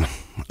again.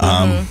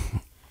 How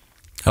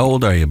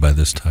old are you by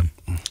this time?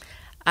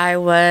 I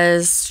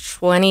was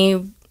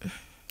 21.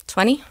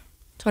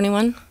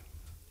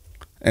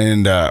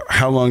 And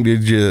how long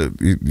did you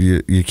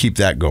keep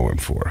that going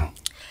for?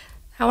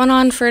 I went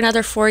on for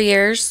another 4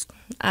 years.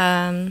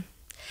 You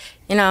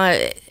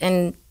know,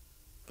 and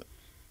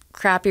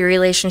crappy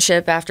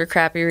relationship after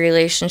crappy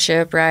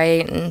relationship,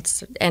 right?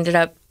 And ended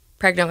up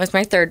pregnant with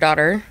my third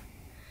daughter.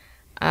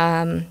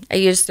 I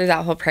used through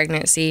that whole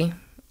pregnancy.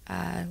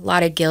 A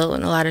lot of guilt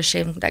and a lot of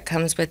shame that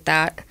comes with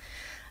that.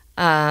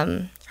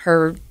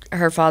 Her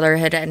father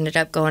had ended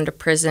up going to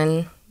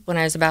prison when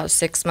I was about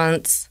 6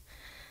 months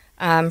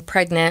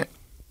pregnant.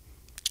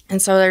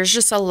 And so there's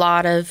just a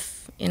lot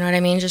of, you know what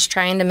I mean, just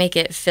trying to make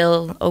it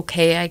feel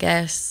okay, I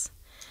guess.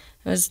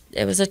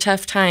 It was a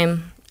tough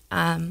time.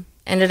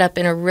 Ended up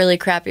in a really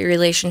crappy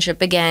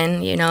relationship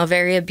again, you know,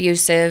 very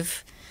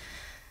abusive.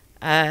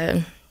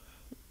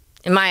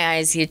 In my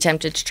eyes, he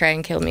attempted to try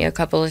and kill me a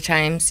couple of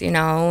times, you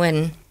know,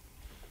 and,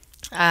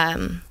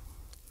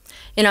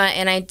 you know,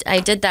 and I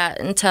did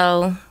that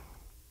until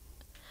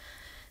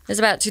it was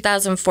about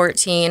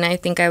 2014. I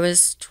think I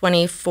was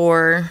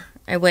 24.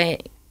 I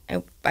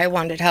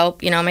wanted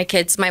help. You know, my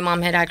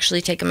mom had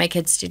actually taken my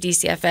kids to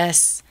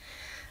DCFS.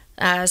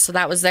 So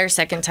that was their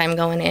second time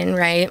going in,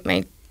 right?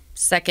 My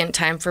second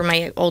time for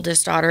my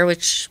oldest daughter,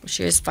 which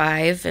she was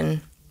 5.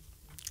 And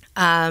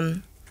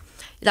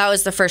that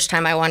was the first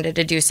time I wanted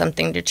to do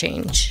something to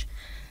change.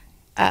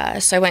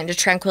 So I went to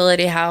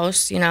Tranquility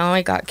House. You know,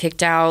 I got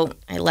kicked out.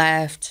 I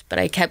left, but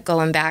I kept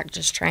going back,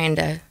 just trying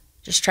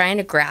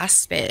to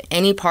grasp it,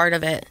 any part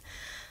of it.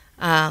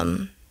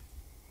 And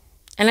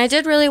I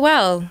did really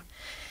well.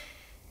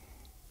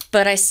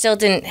 But I still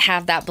didn't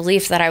have that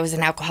belief that I was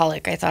an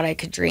alcoholic. I thought I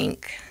could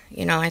drink.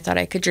 You know, I thought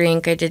I could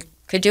drink.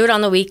 Could do it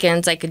on the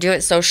weekends. I could do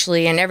it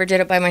socially. I never did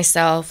it by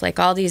myself. Like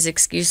all these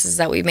excuses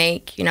that we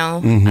make, you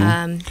know.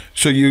 Mm-hmm.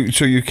 So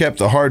you kept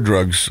the hard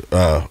drugs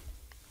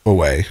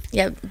away.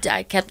 Yep,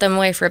 I kept them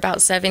away for about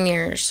 7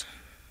 years.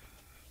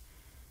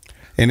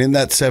 And in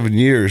that 7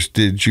 years,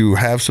 did you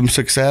have some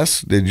success?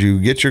 Did you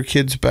get your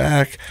kids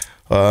back?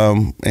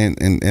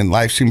 And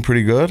life seemed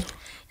pretty good?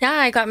 Yeah,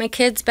 I got my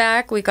kids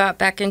back. We got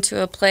back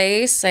into a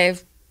place. I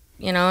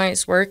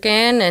was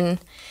working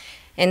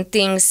and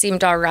things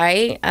seemed all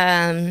right.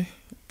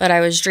 But I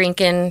was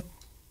drinking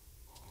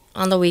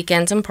on the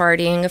weekends and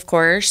partying, of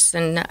course,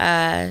 and,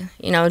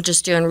 you know,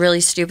 just doing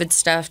really stupid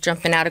stuff,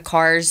 jumping out of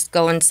cars,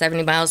 going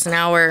 70 miles an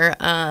hour,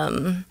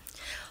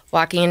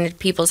 walking into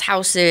people's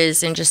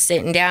houses and just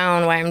sitting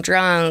down while I'm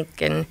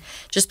drunk and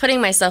just putting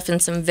myself in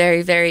some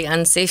very, very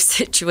unsafe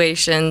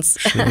situations.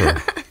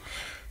 Sure.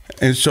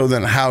 And so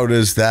then how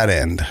does that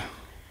end?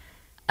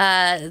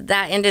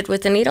 That ended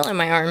with a needle in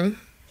my arm.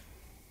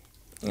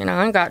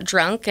 I got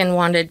drunk and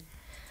wanted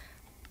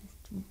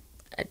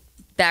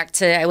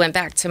I went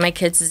back to my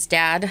kids'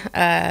 dad,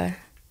 and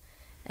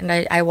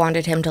I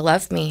wanted him to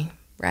love me,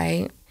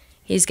 right?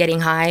 He's getting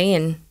high,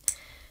 and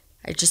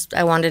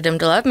I wanted him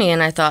to love me,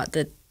 and I thought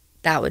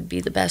that would be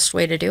the best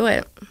way to do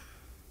it.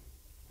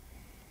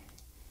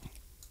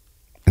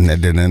 And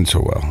that didn't end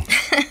so well.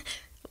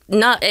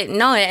 No,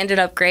 it ended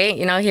up great.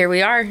 Here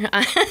we are.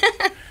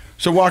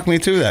 So walk me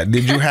through that.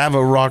 Did you have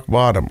a rock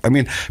bottom? I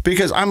mean,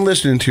 because I'm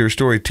listening to your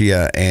story,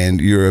 Tia, and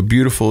you're a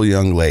beautiful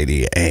young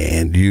lady,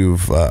 and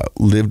you've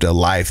lived a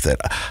life that,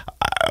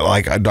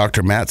 like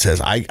Dr. Matt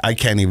says, I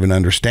can't even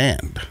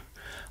understand.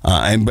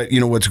 But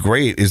what's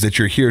great is that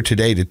you're here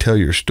today to tell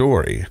your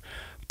story.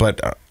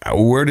 But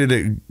where did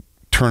it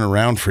turn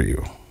around for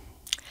you?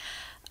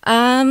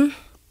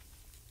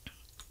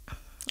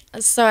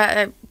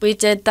 So we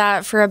did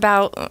that for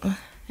about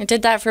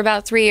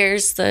 3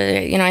 years.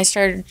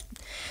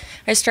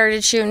 I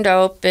started shooting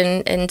dope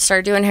and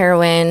started doing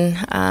heroin,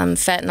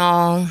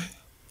 fentanyl.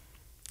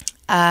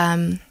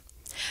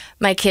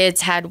 My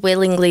kids had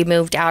willingly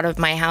moved out of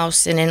my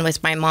house and in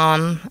with my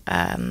mom.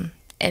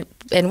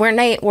 And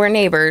we're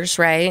neighbors,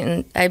 right?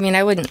 And I mean,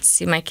 I wouldn't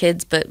see my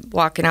kids, but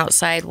walking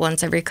outside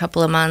once every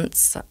couple of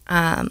months.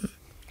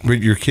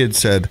 But your kids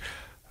said,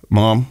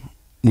 "Mom,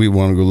 we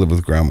want to go live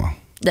with Grandma."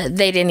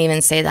 They didn't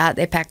even say that.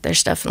 They packed their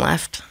stuff and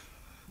left.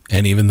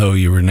 And even though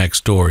you were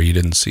next door, you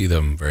didn't see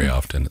them very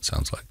often, it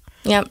sounds like.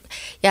 Yep.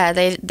 Yeah,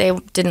 they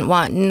didn't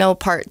want no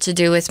part to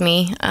do with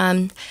me.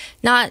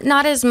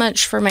 Not as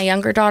much for my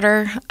younger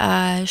daughter.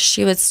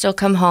 She would still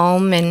come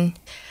home, and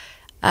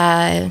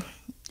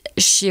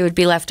she would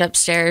be left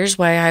upstairs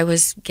while I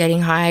was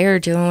getting high or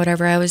doing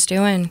whatever I was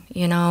doing,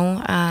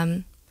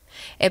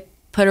 It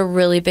put a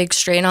really big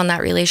strain on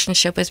that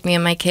relationship with me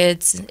and my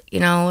kids.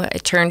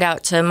 It turned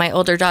out to my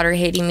older daughter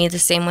hating me the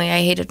same way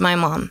I hated my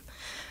mom,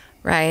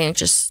 right? And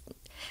just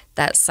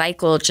that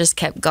cycle just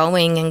kept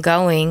going and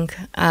going.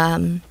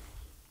 And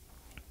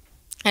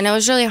it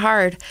was really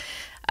hard.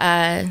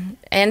 I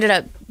ended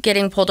up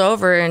getting pulled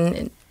over,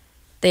 and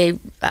they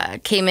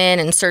came in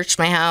and searched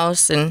my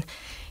house, and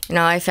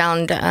I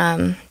found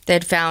they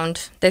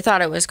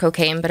thought it was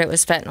cocaine, but it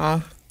was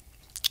fentanyl,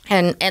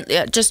 and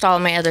just all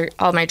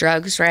my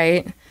drugs,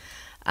 right?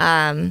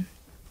 And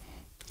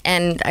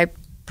I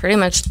pretty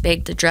much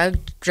begged the drug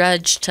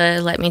judge to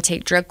let me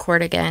take drug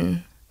court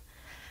again.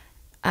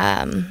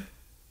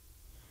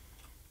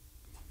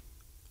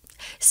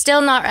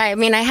 Still not. I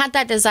mean, I had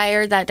that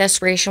desire, that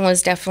desperation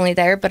was definitely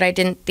there, but I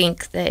didn't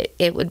think that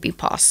it would be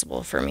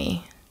possible for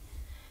me.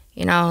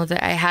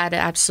 That I had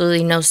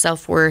absolutely no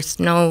self-worth,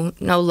 no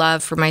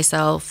love for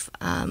myself.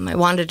 I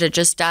wanted to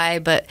just die,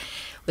 but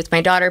with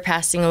my daughter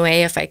passing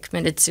away, if I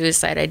committed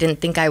suicide, I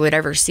didn't think I would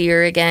ever see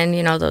her again.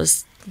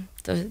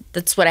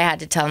 That's what I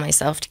had to tell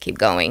myself to keep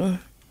going.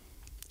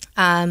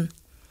 And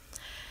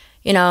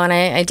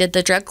I did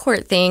the drug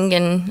court thing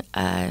and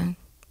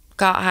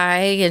got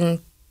high,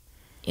 and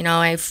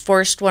I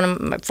forced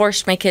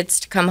my kids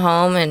to come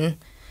home, and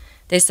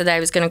they said I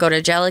was going to go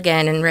to jail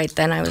again. And right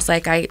then I was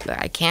like, I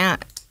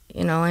can't.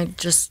 I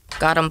just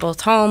got them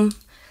both home.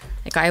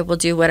 Like, I will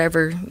do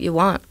whatever you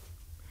want.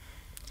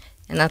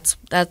 And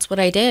that's what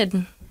I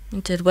did. I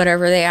did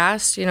whatever they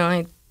asked.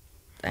 I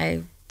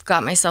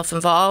got myself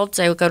involved.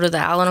 I would go to the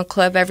Alano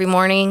Club every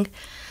morning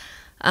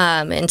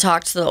and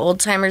talk to the old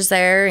timers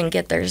there and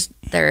get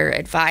their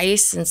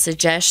advice and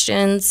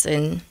suggestions,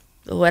 and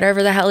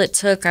whatever the hell it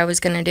took, I was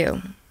going to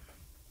do.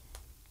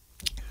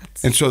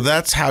 And so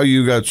that's how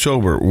you got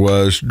sober,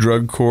 was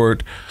drug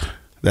court,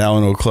 the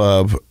Alano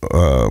Club,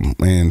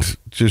 and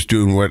just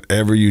doing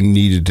whatever you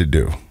needed to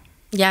do.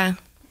 Yeah.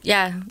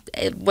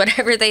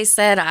 Whatever they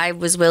said, I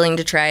was willing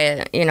to try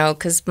it,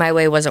 because my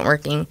way wasn't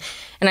working.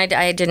 And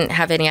I didn't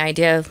have any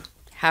idea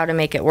how to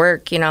make it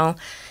work,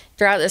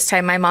 Throughout this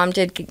time, my mom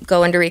did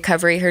go into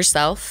recovery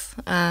herself,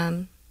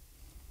 and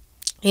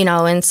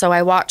so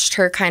I watched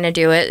her kind of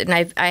do it.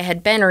 And I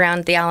had been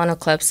around the Alano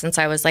Club since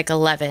I was like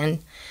 11.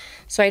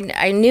 So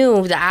I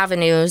knew the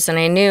avenues, and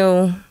I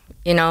knew,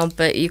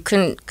 but you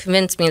couldn't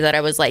convince me that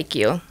I was like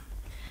you.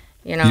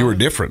 You were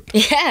different.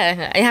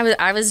 Yeah,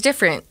 I was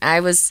different. I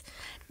was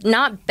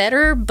not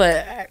better,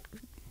 but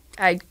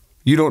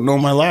You don't know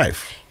my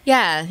life.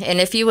 Yeah, and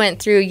if you went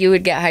through, you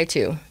would get high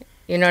too.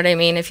 You know what I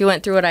mean? If you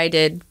went through what I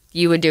did,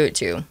 you would do it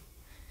too.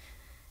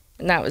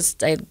 And that was,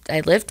 I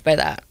lived by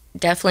that.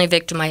 Definitely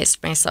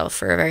victimized myself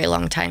for a very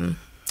long time.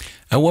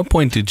 At what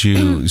point did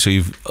you, so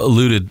you've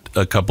alluded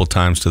a couple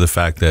times to the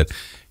fact that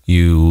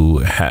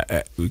you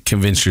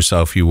convinced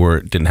yourself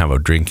you didn't have a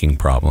drinking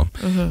problem,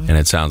 and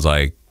it sounds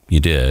like you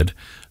did.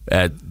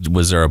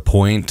 Was there a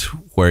point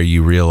where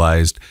you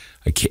realized,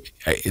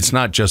 it's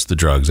not just the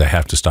drugs, I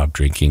have to stop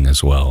drinking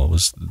as well?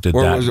 Was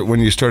it when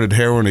you started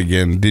heroin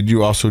again, did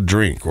you also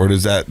drink, or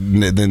does that,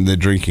 then the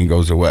drinking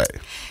goes away?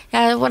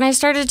 Yeah, when I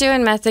started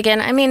doing meth again,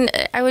 I mean,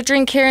 I would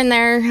drink here and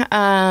there,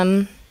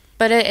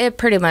 but it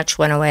pretty much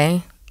went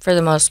away. for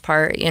the most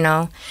part,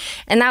 And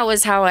that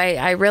was how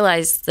I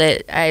realized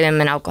that I am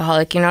an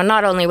alcoholic,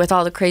 not only with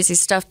all the crazy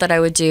stuff that I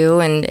would do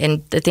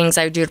and the things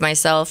I would do to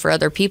myself or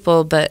other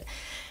people, but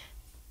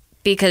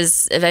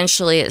because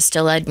eventually it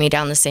still led me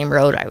down the same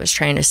road I was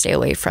trying to stay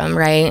away from,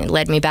 right? It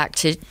led me back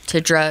to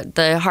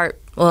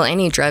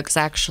any drugs,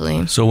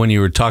 actually. So when you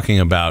were talking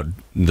about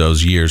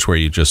those years where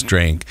you just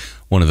drank,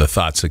 one of the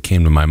thoughts that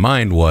came to my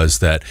mind was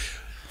that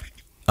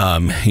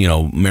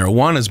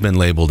marijuana has been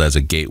labeled as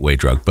a gateway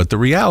drug, but the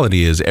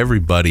reality is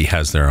everybody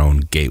has their own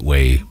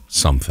gateway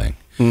something,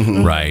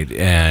 right?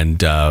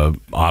 And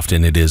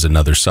often it is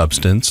another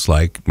substance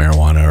like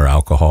marijuana or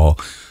alcohol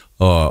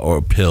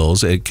or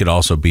pills. It could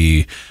also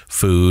be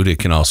food. It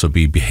can also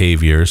be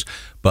behaviors.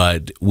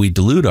 But we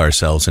delude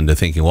ourselves into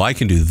thinking, well, I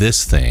can do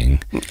this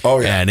thing,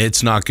 and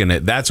it's not going to,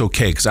 that's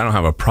okay because I don't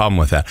have a problem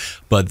with that.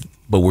 But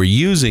we're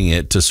using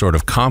it to sort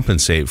of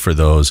compensate for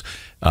those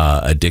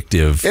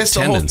addictive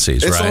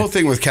tendencies, it's right? the whole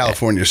thing with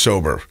California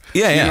sober.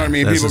 Yeah. You know what I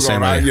mean? That's People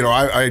going,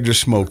 I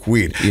just smoke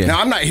weed. Yeah.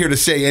 Now, I'm not here to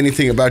say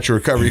anything about your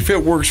recovery. If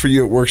it works for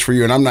you, it works for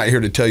you, and I'm not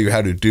here to tell you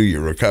how to do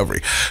your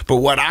recovery. But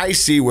what I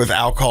see with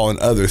alcohol and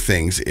other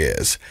things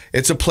is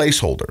it's a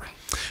placeholder.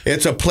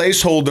 It's a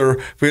placeholder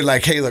for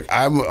like, hey, look,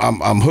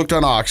 I'm hooked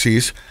on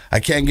oxys. I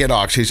can't get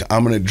oxys.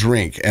 I'm going to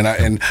drink, and I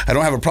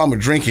don't have a problem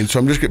with drinking. So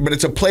I'm just. But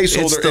it's a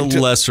placeholder. It's the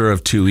lesser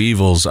of two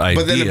evils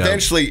idea. But then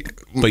eventually.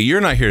 But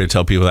you're not here to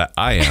tell people that.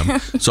 I am.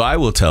 So I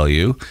will tell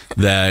you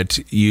that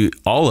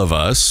all of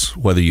us,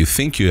 whether you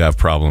think you have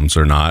problems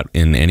or not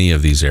in any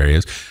of these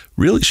areas,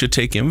 really should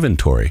take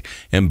inventory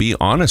and be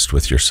honest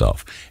with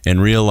yourself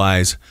and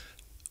realize,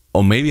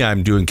 oh, maybe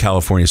I'm doing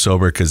California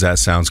sober because that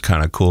sounds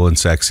kind of cool and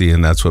sexy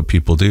and that's what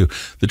people do.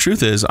 The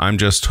truth is, I'm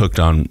just hooked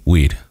on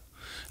weed.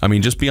 I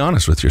mean, just be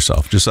honest with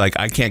yourself. Just like,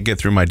 I can't get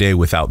through my day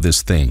without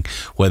this thing,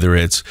 whether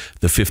it's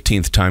the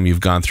 15th time you've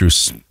gone through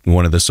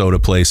one of the soda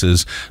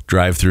places,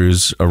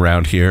 drive-thrus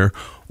around here,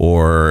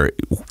 or,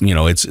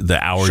 it's the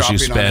hours shopping you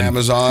spend on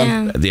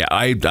Amazon. Yeah,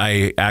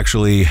 I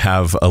actually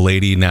have a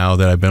lady now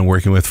that I've been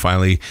working with,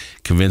 finally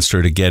convinced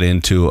her to get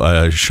into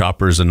a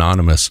Shoppers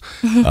Anonymous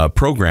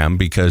program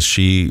because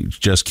she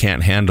just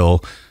can't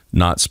handle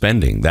not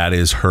spending. That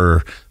is her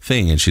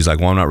thing. And she's like,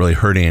 well, I'm not really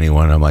hurting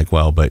anyone. I'm like,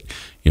 well, but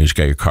you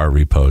got your car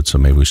repoed, so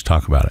maybe we should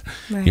talk about it.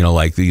 Right.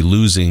 Like the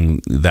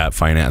losing that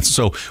finance.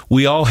 So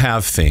we all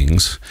have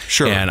things.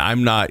 Sure. And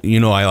I'm not,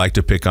 I like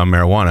to pick on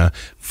marijuana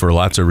for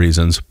lots of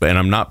reasons, and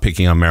I'm not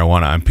picking on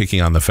marijuana. I'm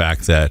picking on the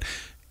fact that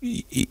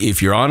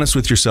if you're honest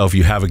with yourself,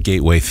 you have a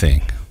gateway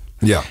thing.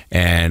 Yeah.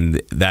 And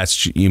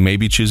you may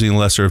be choosing the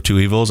lesser of two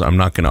evils. I'm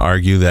not going to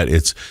argue that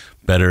it's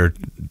better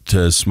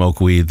to smoke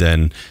weed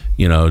than,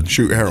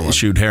 shoot heroin.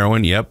 Shoot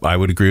heroin. Yep, I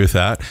would agree with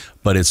that.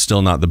 But it's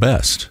still not the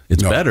best.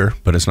 It's better,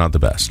 but it's not the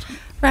best.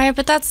 Right,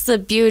 but that's the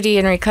beauty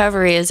in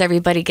recovery is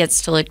everybody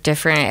gets to look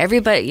different.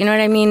 Everybody, you know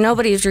what I mean?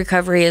 Nobody's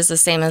recovery is the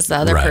same as the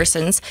other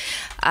person's.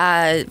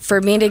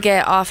 For me to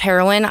get off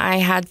heroin, I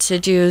had to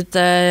do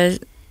the...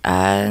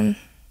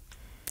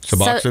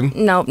 Suboxone?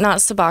 No, not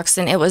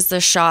Suboxone. It was the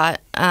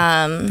shot.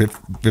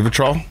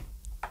 Vivitrol?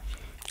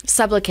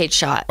 Sublocade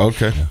shot.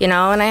 Okay. And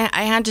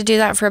I had to do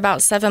that for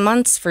about 7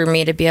 months for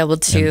me to be able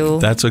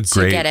to, get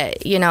it,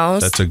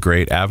 That's a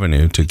great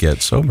avenue to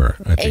get sober,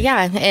 I think.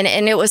 Yeah,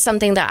 and it was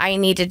something that I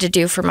needed to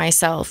do for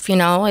myself,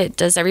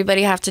 Does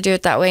everybody have to do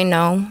it that way?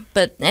 No.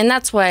 And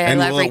that's why I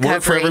love recovery. And will it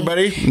work for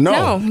everybody?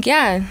 No.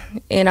 Yeah.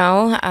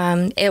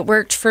 It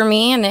worked for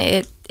me,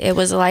 and it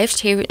was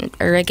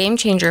a game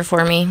changer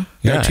for me.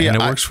 Yeah, Tia,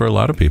 and it works for a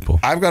lot of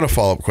people. I've got a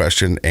follow-up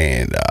question,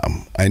 and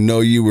I know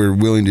you were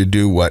willing to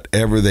do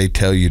whatever they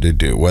tell you to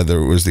do, whether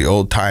it was the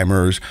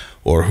old-timers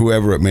or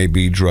whoever it may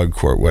be, drug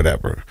court,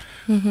 whatever.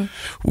 Mm-hmm.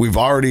 We've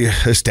already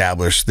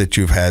established that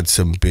you've had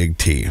some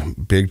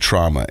big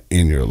trauma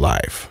in your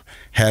life.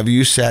 Have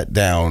you sat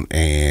down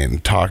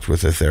and talked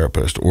with a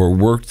therapist or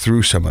worked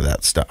through some of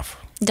that stuff?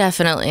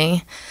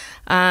 Definitely.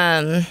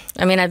 I've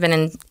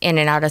been in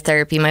and out of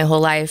therapy my whole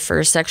life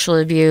for sexual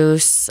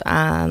abuse,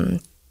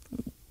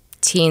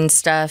 teen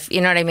stuff.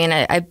 You know what I mean?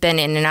 I've been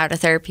in and out of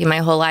therapy my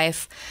whole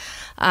life.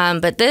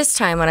 But this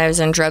time when I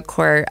was in drug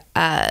court,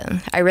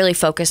 I really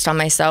focused on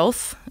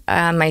myself,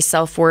 my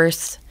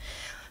self-worth,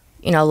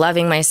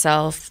 loving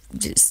myself,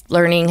 just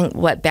learning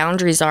what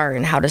boundaries are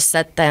and how to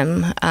set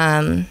them,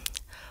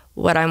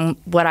 what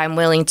I'm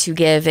willing to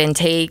give and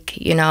take,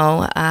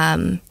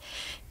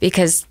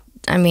 because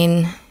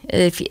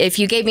if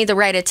you gave me the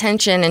right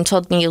attention and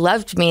told me you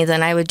loved me,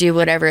 then I would do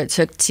whatever it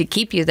took to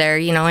keep you there.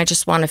 I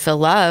just want to feel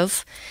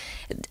love,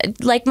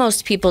 like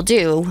most people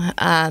do.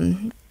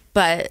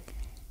 But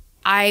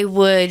I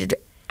would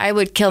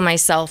kill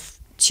myself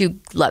to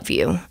love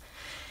you,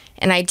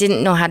 and I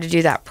didn't know how to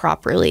do that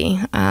properly.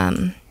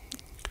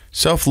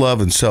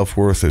 Self-love and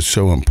self-worth is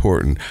so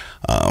important.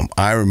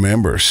 I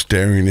remember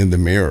staring in the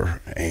mirror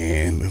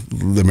and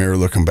the mirror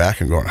looking back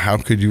and going, how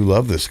could you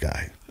love this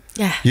guy?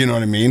 Yeah. You know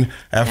what I mean?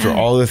 After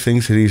all the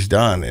things that he's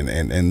done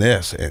and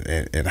this,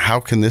 and how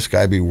can this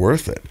guy be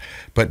worth it?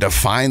 But to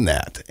find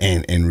that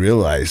and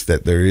realize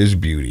that there is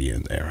beauty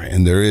in there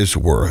and there is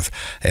worth.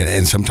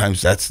 And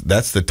sometimes that's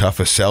the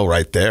toughest sell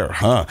right there,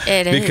 huh?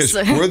 It is. Because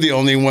we're the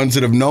only ones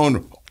that have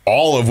known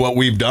all of what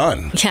we've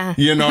done. Yeah.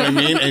 You know what I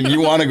mean? And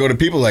you want to go to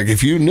people like,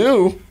 if you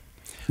knew.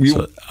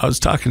 So I was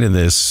talking to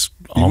this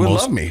would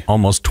love me.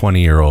 almost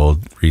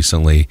 20-year-old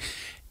recently,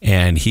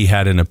 and he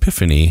had an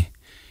epiphany,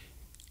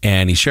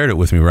 and he shared it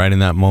with me right in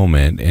that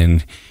moment.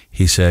 And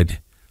he said,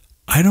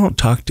 I don't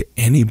talk to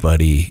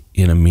anybody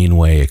in a mean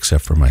way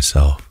except for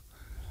myself.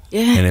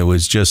 Yeah. And it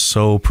was just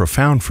so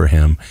profound for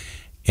him.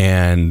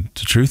 And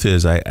the truth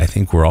is, I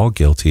think we're all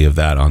guilty of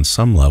that on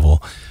some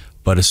level,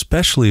 but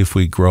especially if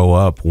we grow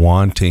up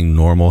wanting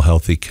normal,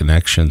 healthy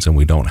connections and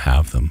we don't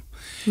have them.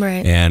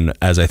 Right. And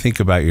as I think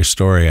about your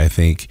story, I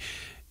think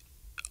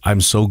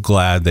I'm so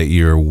glad that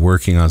you're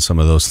working on some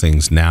of those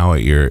things now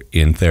you're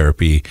in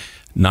therapy,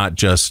 not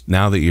just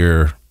now that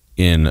you're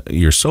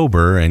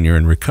sober and you're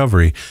in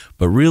recovery,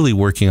 but really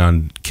working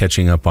on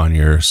catching up on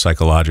your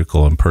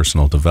psychological and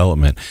personal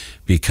development,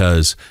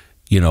 because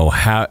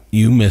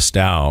you missed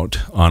out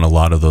on a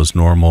lot of those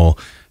normal,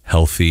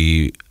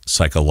 healthy,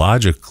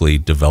 psychologically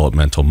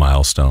developmental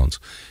milestones.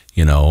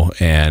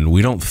 And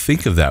we don't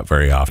think of that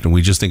very often.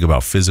 We just think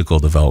about physical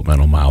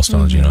developmental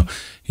milestones.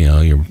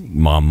 Your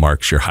mom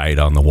marks your height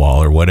on the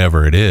wall or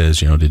whatever it is.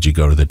 Did you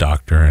go to the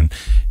doctor? And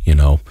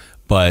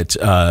but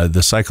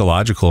the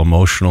psychological,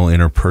 emotional,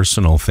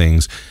 interpersonal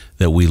things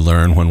that we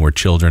learn when we're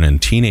children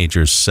and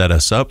teenagers set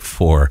us up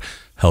for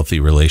healthy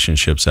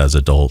relationships as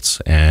adults.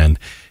 And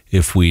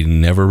if we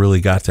never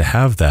really got to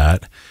have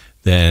that,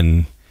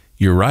 then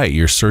you're right.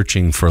 You're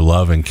searching for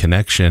love and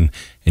connection,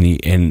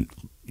 and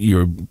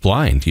you're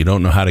blind. You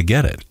don't know how to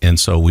get it. And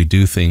so we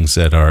do things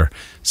that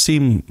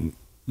seem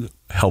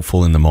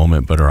helpful in the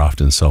moment, but are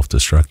often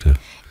self-destructive.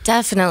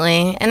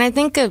 Definitely. And I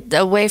think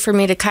a way for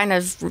me to kind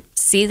of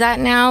see that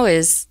now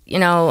is,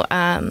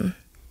 if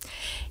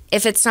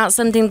it's not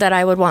something that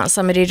I would want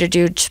somebody to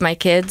do to my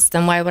kids,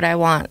 then why would I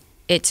want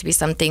it to be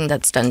something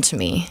that's done to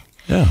me?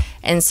 Yeah.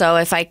 And so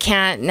if I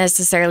can't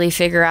necessarily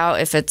figure out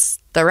if it's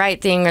the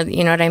right thing, or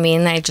you know what I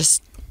mean,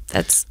 that's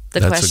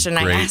the question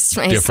I asked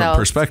myself. Different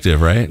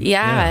perspective, right?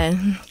 Yeah.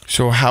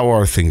 So how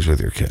are things with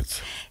your kids?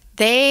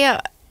 They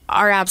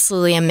are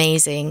absolutely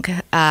amazing.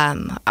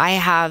 I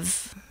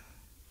have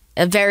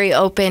a very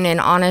open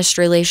and honest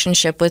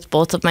relationship with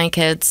both of my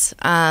kids.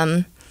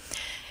 The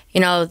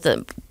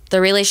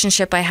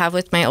relationship I have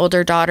with my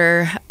older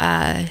daughter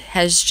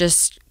has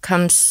just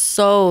come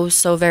so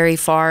very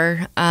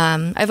far.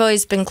 I've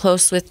always been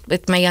close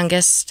with my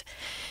youngest,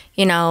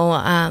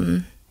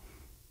 and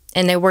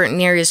they weren't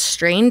near as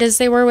strained as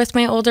they were with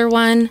my older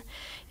one.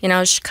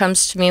 She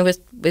comes to me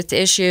with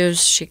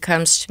issues. She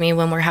comes to me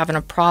when we're having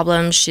a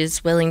problem.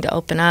 She's willing to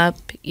open up,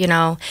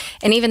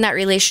 and even that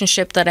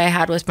relationship that I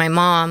had with my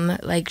mom,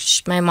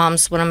 my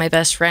mom's one of my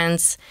best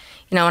friends.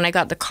 When I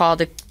got the call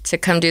to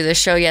come do the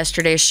show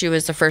yesterday, she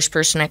was the first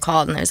person I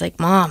called, and I was like,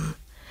 Mom,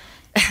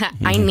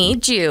 I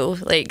need you,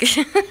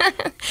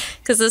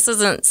 because this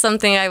isn't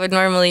something I would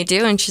normally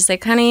do. And she's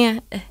like, honey,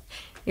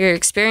 your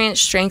experience,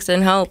 strength,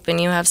 and hope,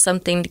 and you have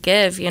something to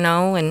give,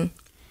 and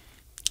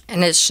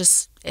it's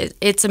just,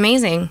 it's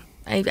amazing.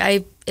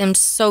 I am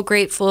so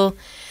grateful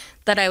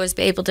that I was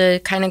able to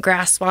kind of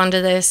grasp onto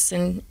this,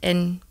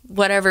 and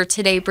whatever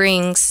today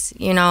brings,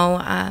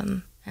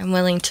 I'm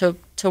willing to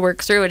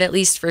work through it, at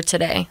least for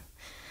today.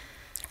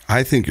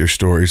 I think your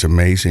story is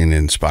amazing and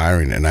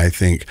inspiring, and I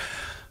think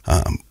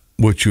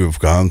what you have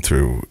gone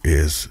through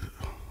is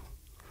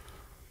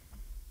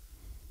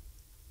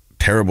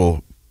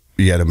terrible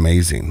yet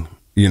amazing.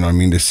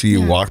 To see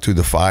you walk through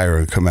the fire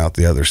and come out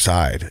the other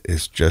side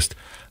is just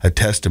a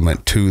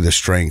testament to the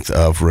strength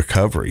of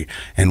recovery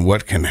and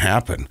what can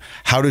happen.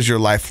 How does your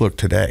life look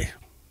today?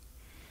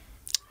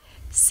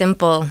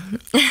 Simple.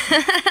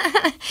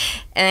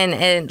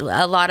 and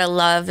a lot of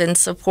love and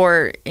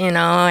support.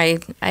 I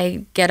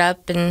get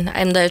up, and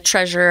I'm the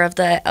treasurer of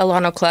the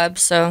Alano Club,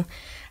 so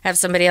I have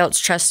somebody else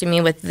trusting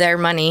me with their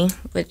money,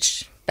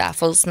 which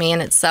baffles me in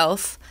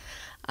itself.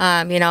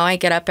 I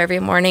get up every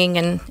morning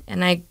and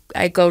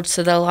I go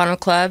to the Alano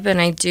Club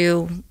and I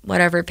do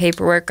whatever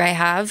paperwork I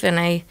have, and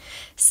I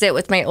sit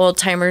with my old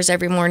timers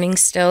every morning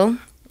still.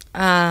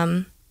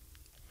 And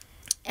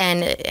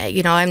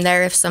I'm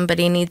there if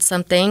somebody needs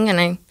something, and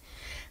I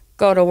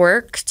go to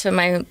work to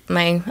my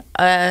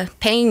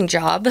paying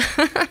job,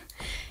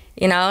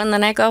 and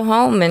then I go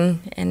home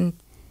and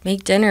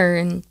make dinner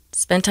and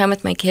spend time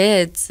with my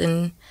kids,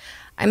 and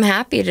I'm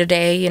happy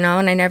today, and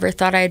I never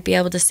thought I'd be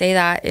able to say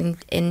that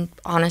and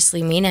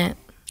honestly mean it.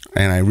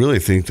 And I really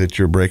think that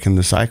you're breaking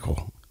the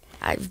cycle.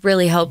 I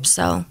really hope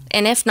so.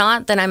 And if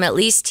not, then I'm at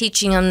least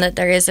teaching them that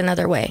there is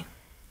another way.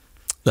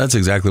 That's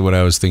exactly what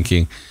I was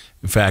thinking.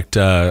 In fact,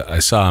 I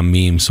saw a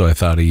meme, so I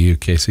thought of you,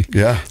 Casey.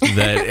 Yeah.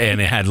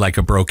 And it had like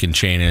a broken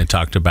chain, and it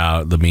talked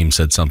about, the meme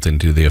said something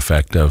to the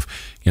effect of,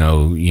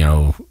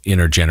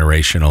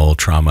 intergenerational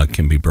trauma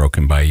can be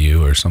broken by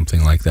you, or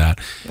something like that.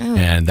 Oh.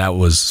 And that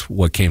was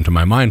what came to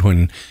my mind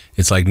when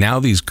it's like, now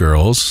these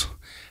girls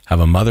have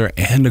a mother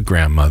and a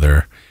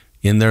grandmother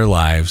in their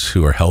lives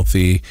who are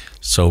healthy,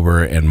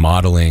 sober, and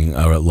modeling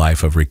a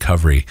life of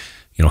recovery,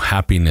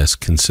 happiness,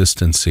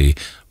 consistency.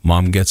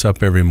 Mom gets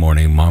up every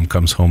morning, mom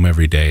comes home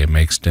every day and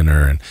makes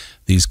dinner, and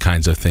these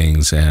kinds of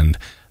things. And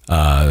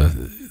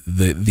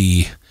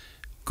the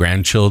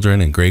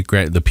grandchildren and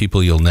the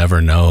people you'll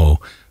never know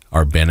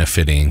are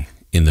benefiting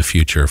in the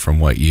future from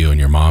what you and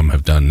your mom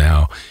have done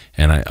now.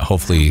 And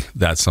hopefully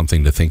that's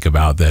something to think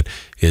about, that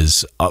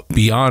is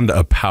beyond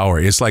a power.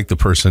 It's like the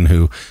person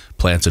who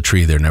plants a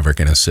tree they're never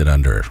going to sit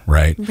under,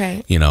 right?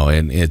 Right.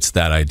 And it's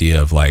that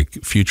idea of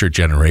like, future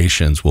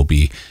generations will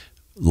be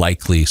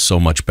likely so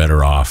much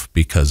better off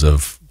because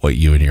of what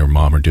you and your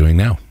mom are doing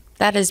now.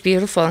 That is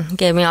beautiful.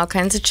 Gave me all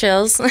kinds of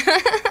chills.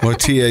 Well,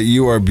 Tia,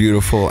 you are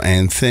beautiful,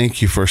 and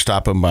thank you for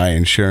stopping by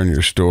and sharing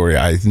your story.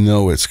 I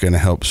know it's going to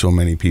help so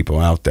many people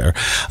out there.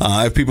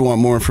 If people want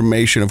more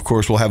information, of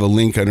course, we'll have a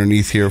link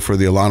underneath here for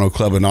the Alano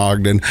Club in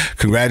Ogden.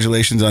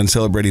 Congratulations on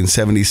celebrating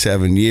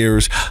 77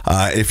 years.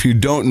 If you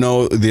don't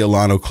know the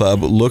Alano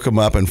Club, look them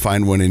up and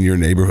find one in your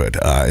neighborhood.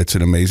 It's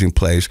an amazing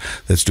place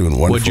that's doing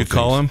wonderful What'd you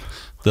call them?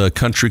 The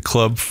Country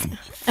Club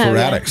for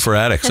Addicts. For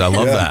Addicts. I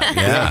love that.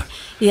 Yeah.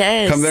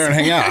 Yes. Come there and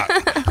hang out.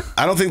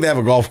 I don't think they have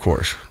a golf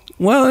course.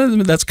 Well,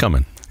 that's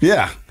coming.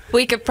 Yeah.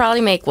 We could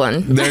probably make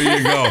one. There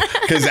you go.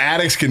 Because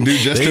addicts can do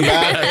just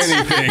about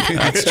anything.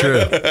 That's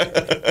true.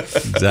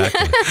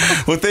 Exactly.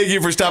 Well, thank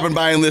you for stopping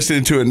by and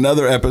listening to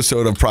another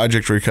episode of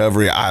Project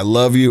Recovery. I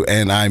love you,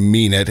 and I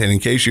mean it. And in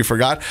case you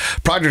forgot,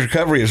 Project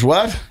Recovery is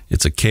what?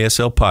 It's a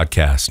KSL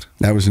podcast.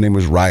 His name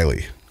was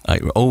Riley.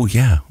 Oh,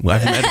 yeah.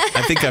 Well,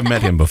 I think I've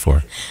met him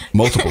before.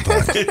 Multiple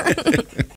times.